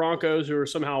to the Broncos, who are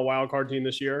somehow a wild card team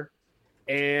this year.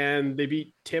 And they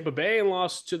beat Tampa Bay and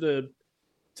lost to the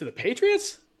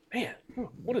Patriots. Man,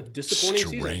 what a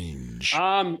disappointing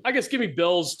season. I guess give me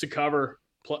Bills to cover.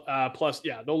 Plus,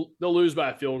 yeah, they'll lose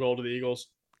by a field goal to the Eagles.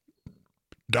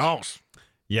 Dogs.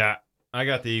 Yeah, I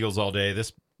got the Eagles all day.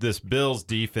 This Bills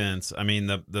defense. I mean,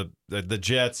 the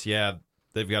Jets. Yeah,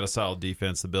 they've got a solid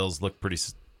defense. The Bills look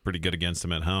pretty good against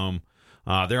them at home.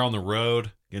 They're on the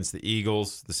road against the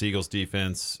Eagles. This Eagles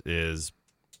defense is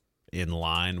in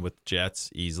line with Jets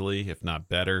easily, if not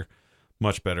better.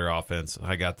 Much better offense.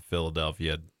 I got the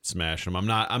Philadelphia smashing them.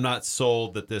 I'm not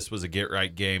sold that this was a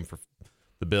get-right game for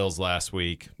the Bills last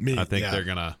week. I think they're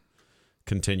going to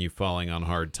continue falling on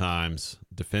hard times,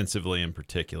 defensively in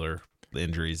particular,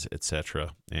 injuries,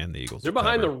 etc. And the Eagles. They're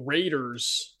behind the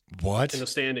Raiders. What? In the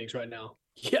standings right now.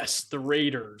 Yes, the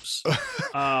Raiders.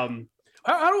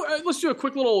 Let's do a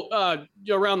quick little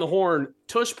around the horn.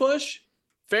 Tush push,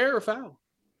 fair or foul?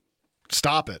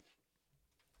 Stop it.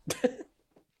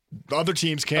 The other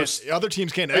teams can't. Other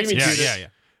teams can't execute it. Yeah.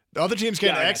 The other teams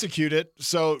can't execute it,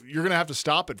 so you're going to have to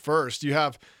stop it first. You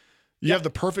have the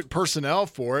perfect personnel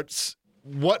for it.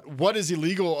 What is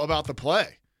illegal about the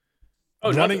play?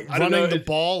 Running the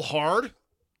ball hard?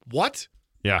 What?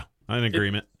 Yeah, I'm in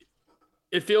agreement.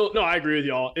 I agree with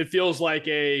y'all. It feels like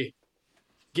a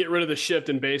get rid of the shift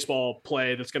in baseball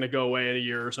play that's going to go away in a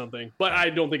year or something. But I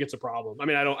don't think it's a problem. I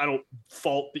mean, I don't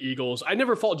fault the Eagles. I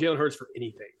never fault Jalen Hurts for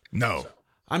anything. No. So.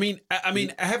 I mean,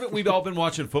 haven't we all been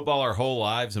watching football our whole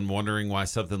lives and wondering why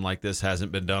something like this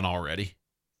hasn't been done already?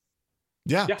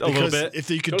 Yeah, a little bit. If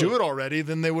you could do it already,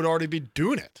 then they would already be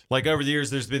doing it. Like over the years,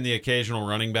 there's been the occasional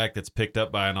running back that's picked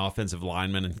up by an offensive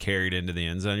lineman and carried into the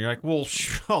end zone. You're like, well,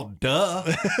 duh.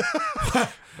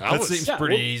 that seems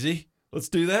pretty easy. Let's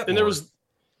do that. And there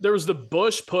was the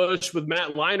Bush push with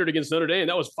Matt Leinart against Notre Dame.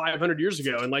 That was 500 years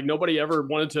ago, and like nobody ever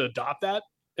wanted to adopt that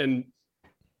and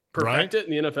perfect it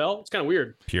in the NFL. It's kind of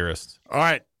weird. Purist. All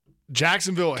right.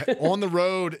 Jacksonville on the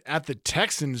road at the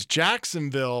Texans.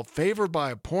 Jacksonville favored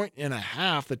by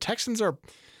 1.5. The Texans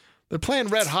they're playing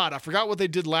red hot. I forgot what they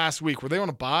did last week. Were they on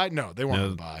a bye? No, they weren't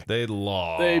on a bye. They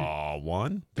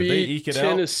won. Did they eke it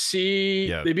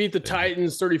Tennessee. out? Yeah, they beat the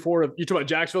Titans 34 to. You talking about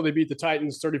Jacksonville? They beat the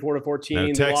Titans 34-14. No,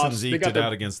 the Texans eked it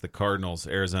out against the Cardinals,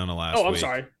 Arizona last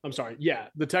week. I'm sorry. Yeah,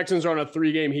 the Texans are on a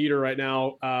 3-game heater right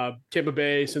now. Tampa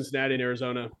Bay, Cincinnati, and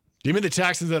Arizona. Give me the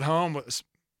Texans at home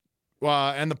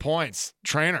and the points.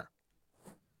 Trainer.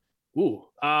 Ooh,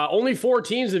 only 4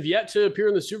 teams have yet to appear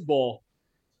in the Super Bowl.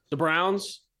 The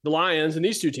Browns, the Lions, and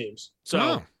these 2 teams.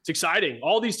 So It's exciting.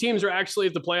 All these teams are actually,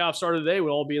 if the playoffs started today,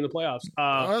 would all be in the playoffs.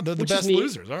 They're the best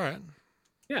losers. All right.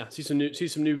 Yeah, see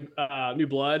some new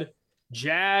blood.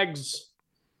 Jags,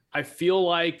 I feel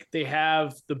like they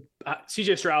have the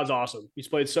CJ Stroud's awesome. He's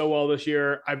played so well this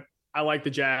year. I like the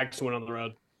Jags to win on the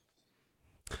road.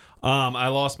 I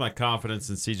lost my confidence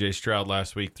in CJ Stroud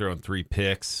last week, throwing 3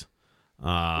 picks.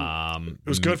 It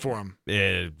was good for him.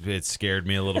 It scared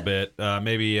me a little bit.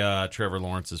 Maybe Trevor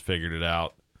Lawrence has figured it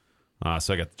out.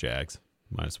 So I got the Jags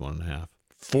 -1.5.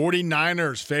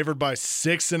 49ers favored by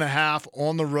 6.5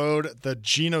 on the road. The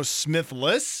Geno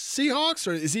Smith-less Seahawks,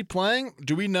 or is he playing?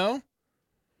 Do we know? I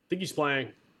think he's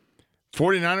playing.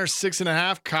 49ers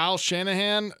 6.5. Kyle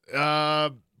Shanahan,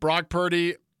 Brock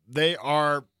Purdy. They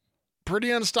are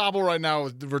pretty unstoppable right now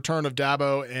with the return of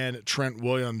Dabo and Trent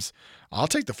Williams. I'll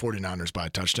take the 49ers by a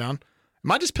touchdown.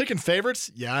 Am I just picking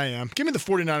favorites? Yeah, I am. Give me the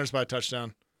 49ers by a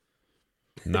touchdown.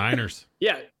 Niners.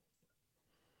 Yeah.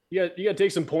 You got to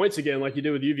take some points again like you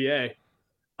did with UVA.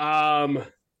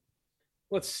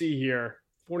 Let's see here.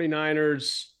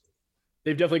 49ers,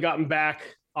 they've definitely gotten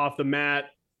back off the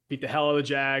mat, beat the hell out of the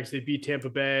Jags. They beat Tampa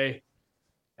Bay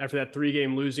after that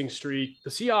 3-game losing streak. The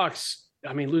Seahawks,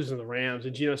 losing to the Rams,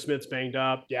 and Geno Smith's banged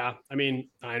up. Yeah,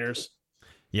 Niners.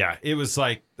 Yeah, it was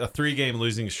like a 3-game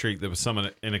losing streak that was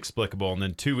somewhat inexplicable. And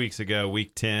then 2 weeks ago,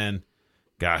 week 10,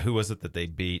 God, who was it that they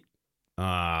beat?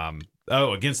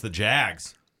 Against the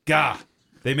Jags. God,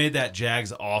 they made that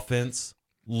Jags offense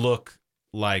look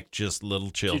like just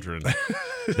little children.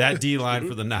 That D-line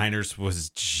for the Niners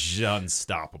was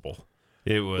unstoppable.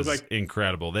 It was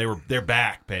incredible. They're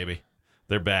back, baby.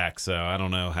 They're back. So I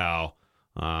don't know how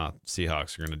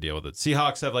Seahawks are going to deal with it.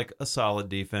 Seahawks have like a solid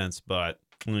defense, but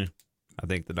I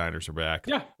think the Niners are back.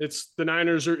 Yeah, it's the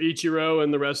Niners are Ichiro,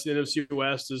 and the rest of the NFC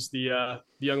West is the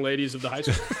young ladies of the high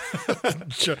school.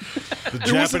 The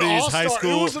Japanese high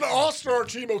school. It was an all-star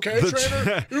team, okay,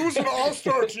 trainer? It was an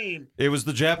all-star team. It was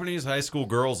the Japanese high school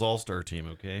girls all-star team,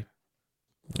 okay?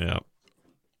 Yeah.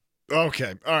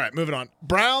 Okay. All right, moving on.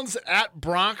 Browns at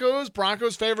Broncos.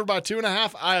 Broncos favored by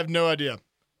 2.5. I have no idea.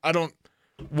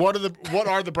 What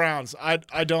are the Browns?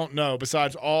 I don't know,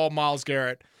 besides all Myles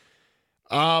Garrett.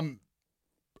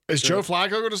 Is Joe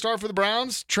Flacco going to start for the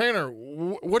Browns? Trainer,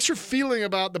 what's your feeling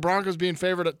about the Broncos being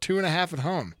favored at 2.5 at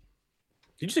home?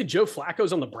 Did you say Joe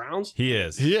Flacco's on the Browns? He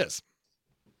is. He is.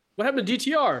 What happened to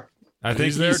DTR? I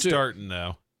think he's starting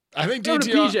though. I think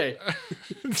DTR.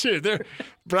 Dude, they're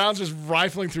Browns just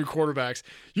rifling through quarterbacks.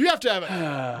 You have to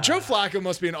have Joe Flacco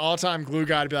must be an all-time glue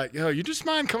guy to be like, yo, you just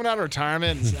mind coming out of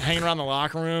retirement and hanging around the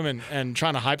locker room and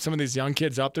trying to hype some of these young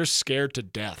kids up? They're scared to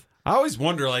death. I always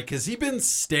wonder, has he been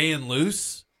staying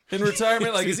loose in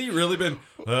retirement? Has he really been,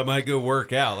 I might go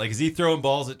work out? Is he throwing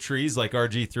balls at trees like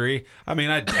RG3?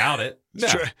 I doubt it. No.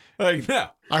 No.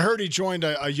 I heard he joined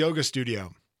a yoga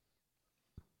studio.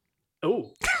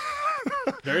 Oh,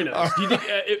 very nice. Do you think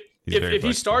if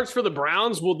he starts for the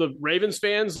Browns, will the Ravens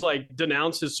fans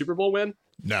denounce his Super Bowl win?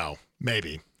 No,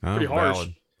 maybe. Pretty harsh.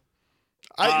 Valid.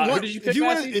 Who did you pick,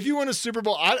 if you win a Super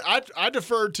Bowl, I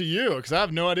defer to you because I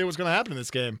have no idea what's going to happen in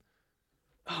this game.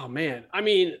 Oh, man. I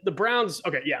mean, the Browns.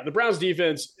 Okay, yeah, the Browns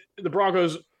defense. The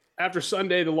Broncos, after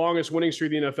Sunday, the longest winning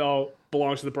streak in the NFL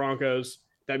belongs to the Broncos.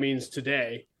 That means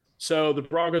today. So the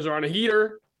Broncos are on a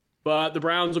heater, but the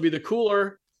Browns will be the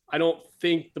cooler. I don't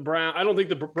think the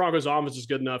Broncos offense is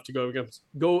good enough to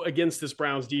go against this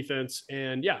Browns defense.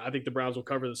 And yeah, I think the Browns will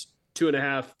cover this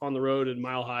 2.5 on the road and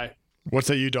Mile High. What's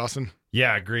that, you, Dawson?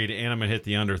 Yeah, agreed. And I'm gonna hit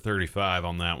the under 35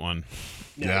 on that one.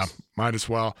 Nice. Yeah, might as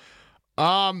well.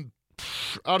 I'll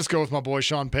just go with my boy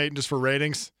Sean Payton just for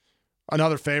ratings.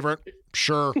 Another favorite,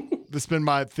 sure. This has been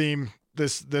my theme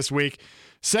this week.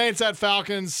 Saints at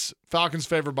Falcons. Falcons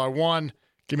favored by 1.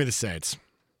 Give me the Saints.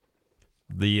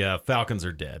 The Falcons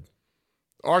are dead.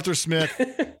 Arthur Smith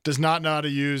does not know how to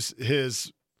use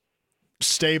his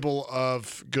stable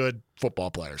of good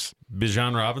football players.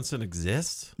 Bijan Robinson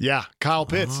exists? Yeah, Kyle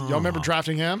Pitts. Y'all remember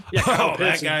drafting him? Yeah, Oh,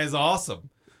 that guy is awesome.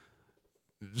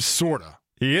 Sorta.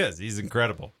 He is. He's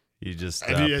incredible. He just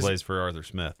plays for Arthur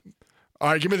Smith. All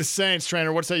right, give me the Saints,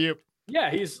 trainer. What say you?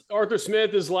 Yeah, Arthur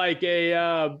Smith is like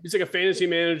he's like a fantasy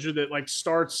manager that like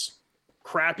starts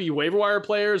crappy waiver wire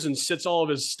players and sits all of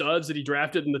his studs that he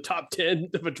drafted in the top 10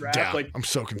 of a draft. Yeah, Like, I'm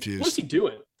so confused. what's he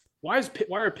doing? Why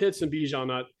are Pitts and Bijan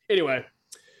not? Anyway,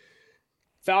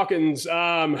 Falcons.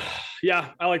 Yeah,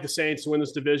 I like the Saints to win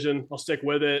this division. I'll stick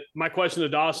with it. My question to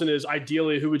Dawson is,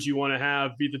 ideally, who would you want to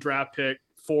have be the draft pick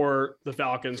for the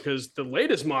Falcons? Because the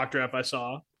latest mock draft I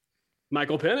saw,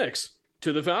 Michael Penix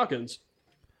to the Falcons.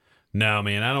 No,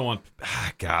 man, I don't want.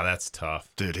 God, that's tough.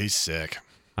 Dude, he's sick.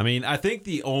 I mean, I think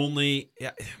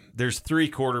there's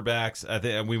 3 quarterbacks. I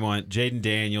think we want Jaden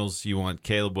Daniels, you want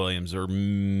Caleb Williams, or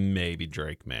maybe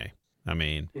Drake May. I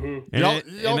mean, Y'all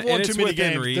won too many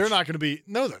games. Reach. They're not going to be.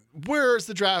 No, where's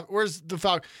the draft? Where's the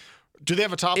Falcons? Do they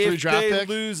have a top 3 draft pick?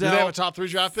 Do they have a top 3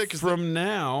 draft pick? From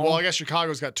now. Well, I guess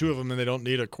Chicago's got 2 of them, and they don't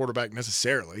need a quarterback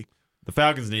necessarily. The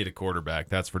Falcons need a quarterback.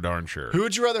 That's for darn sure. Who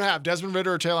would you rather have, Desmond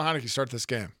Ridder or Taylor Heineke start this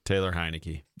game? Taylor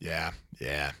Heineke. Yeah.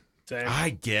 Same. I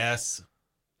guess.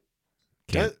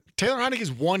 Taylor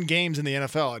Heineke's won games in the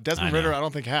NFL. Desmond Ridder, I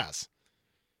don't think has.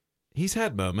 He's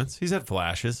had moments. He's had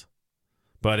flashes.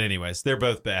 But anyways, they're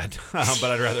both bad. But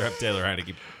I'd rather have Taylor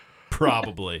Heineke.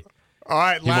 Probably. All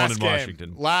right, last game.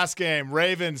 Washington. Last game.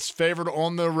 Ravens favored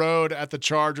on the road at the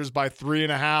Chargers by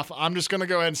 3.5. I'm just going to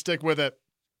go ahead and stick with it.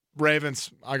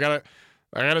 Ravens. I gotta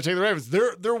take the Ravens.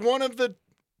 They're one of the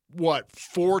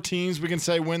 4 teams we can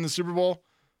say win the Super Bowl.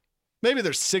 Maybe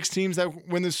there's 6 teams that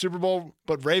win the Super Bowl,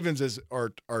 but Ravens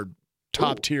are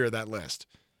top tier of that list.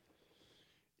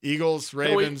 Eagles,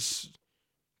 Ravens,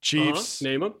 Chiefs.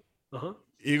 Name them.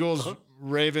 Eagles,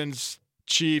 Ravens,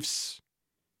 Chiefs.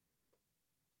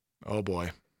 Oh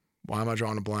boy, why am I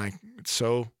drawing a blank? It's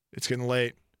getting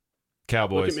late.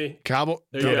 Cowboys. Look at me. Cowboy.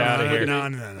 Get out of here. No.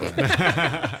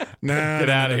 Get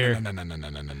out of here. No.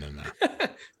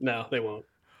 No, they won't.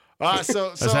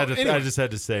 So I just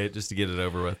had to say it just to get it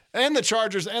over with. And the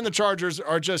Chargers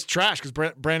are just trash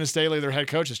because Brandon Staley, their head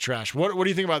coach, is trash. What do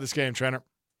you think about this game, Trainer?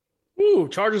 Ooh,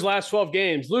 Chargers last 12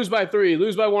 games. Lose by 3,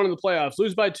 lose by 1 in the playoffs,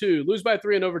 lose by 2, lose by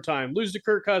 3 in overtime, beat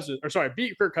Kirk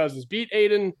Cousins, beat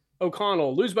Aiden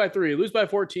O'Connell, lose by 3, lose by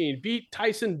 14, beat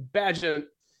Tyson Bagent,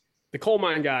 the coal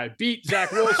mine guy, beat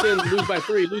Zach Wilson, lose by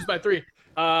 3, lose by 3.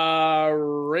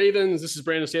 Ravens, this is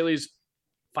Brandon Staley's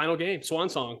final game, swan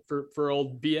song for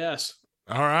old BS.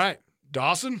 All right.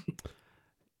 Dawson?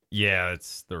 Yeah,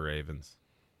 it's the Ravens.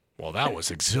 Well, that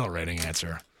was exhilarating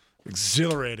answer.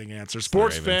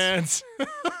 Sports fans,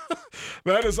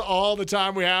 that is all the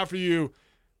time we have for you.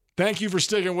 Thank you for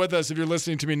sticking with us if you're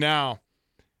listening to me now.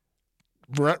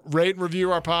 Rate and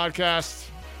review our podcast.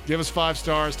 Give us 5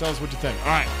 stars. Tell us what you think. All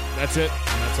right. That's it.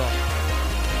 And that's all.